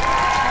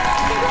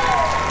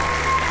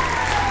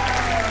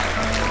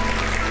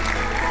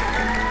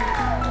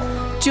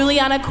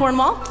 Juliana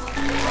Cornwall.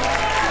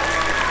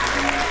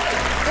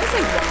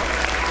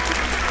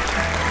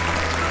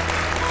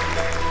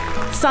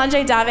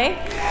 Sanjay Dave.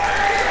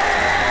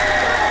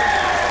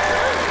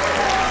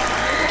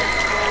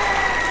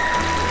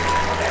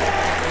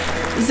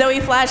 Zoe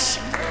Flesh.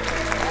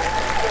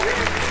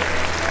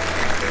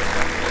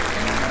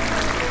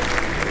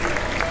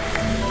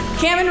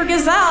 Cameron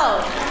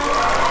Gazelle.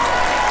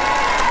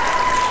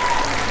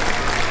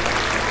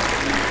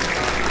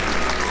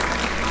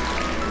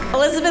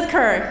 Elizabeth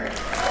Kerr.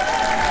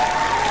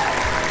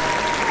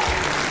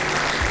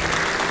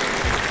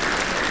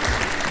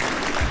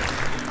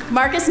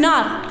 Marcus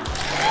Knopf.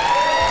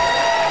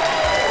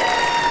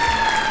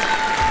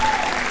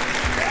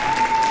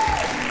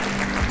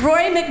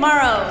 Roy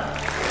McMorrow.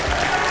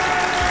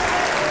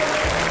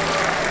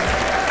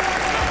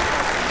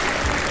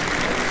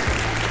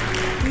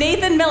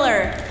 Nathan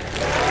Miller.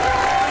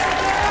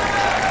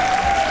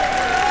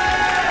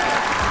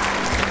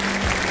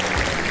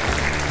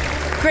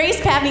 Grace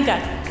Pavnika.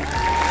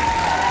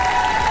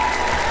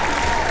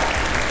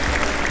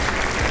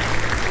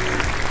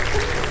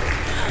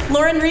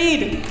 Lauren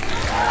Reed.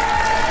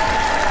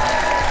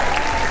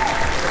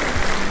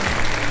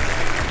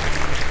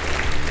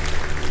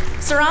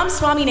 Saram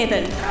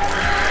Swaminathan.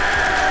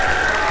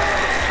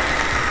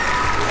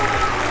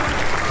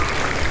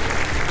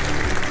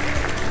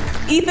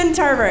 Ethan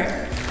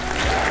Tarver.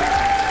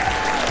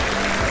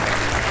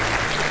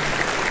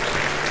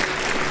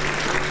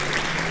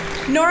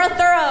 Nora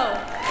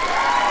Thorough.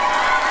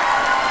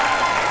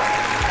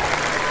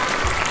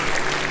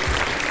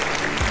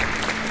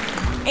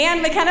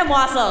 And McKenna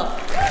Wassel.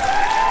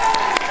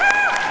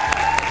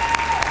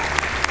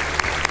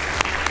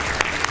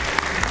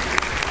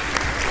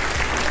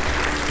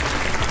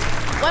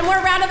 One more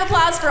round of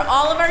applause for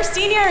all of our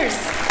seniors.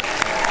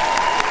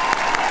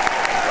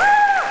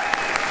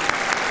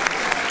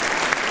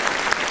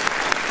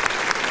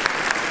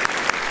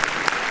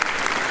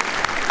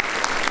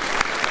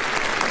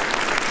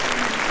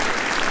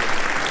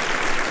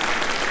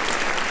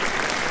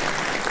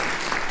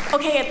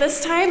 Okay, at this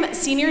time,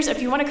 seniors,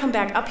 if you want to come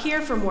back up here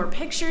for more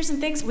pictures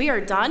and things, we are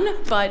done.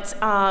 But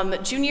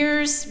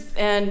juniors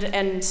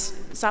and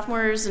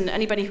sophomores and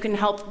anybody who can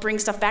help bring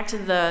stuff back to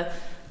the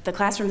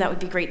classroom, that would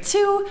be great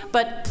too.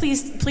 But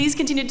please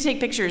continue to take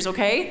pictures,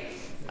 okay?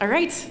 All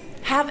right,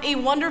 have a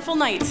wonderful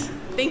night.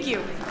 Thank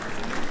you.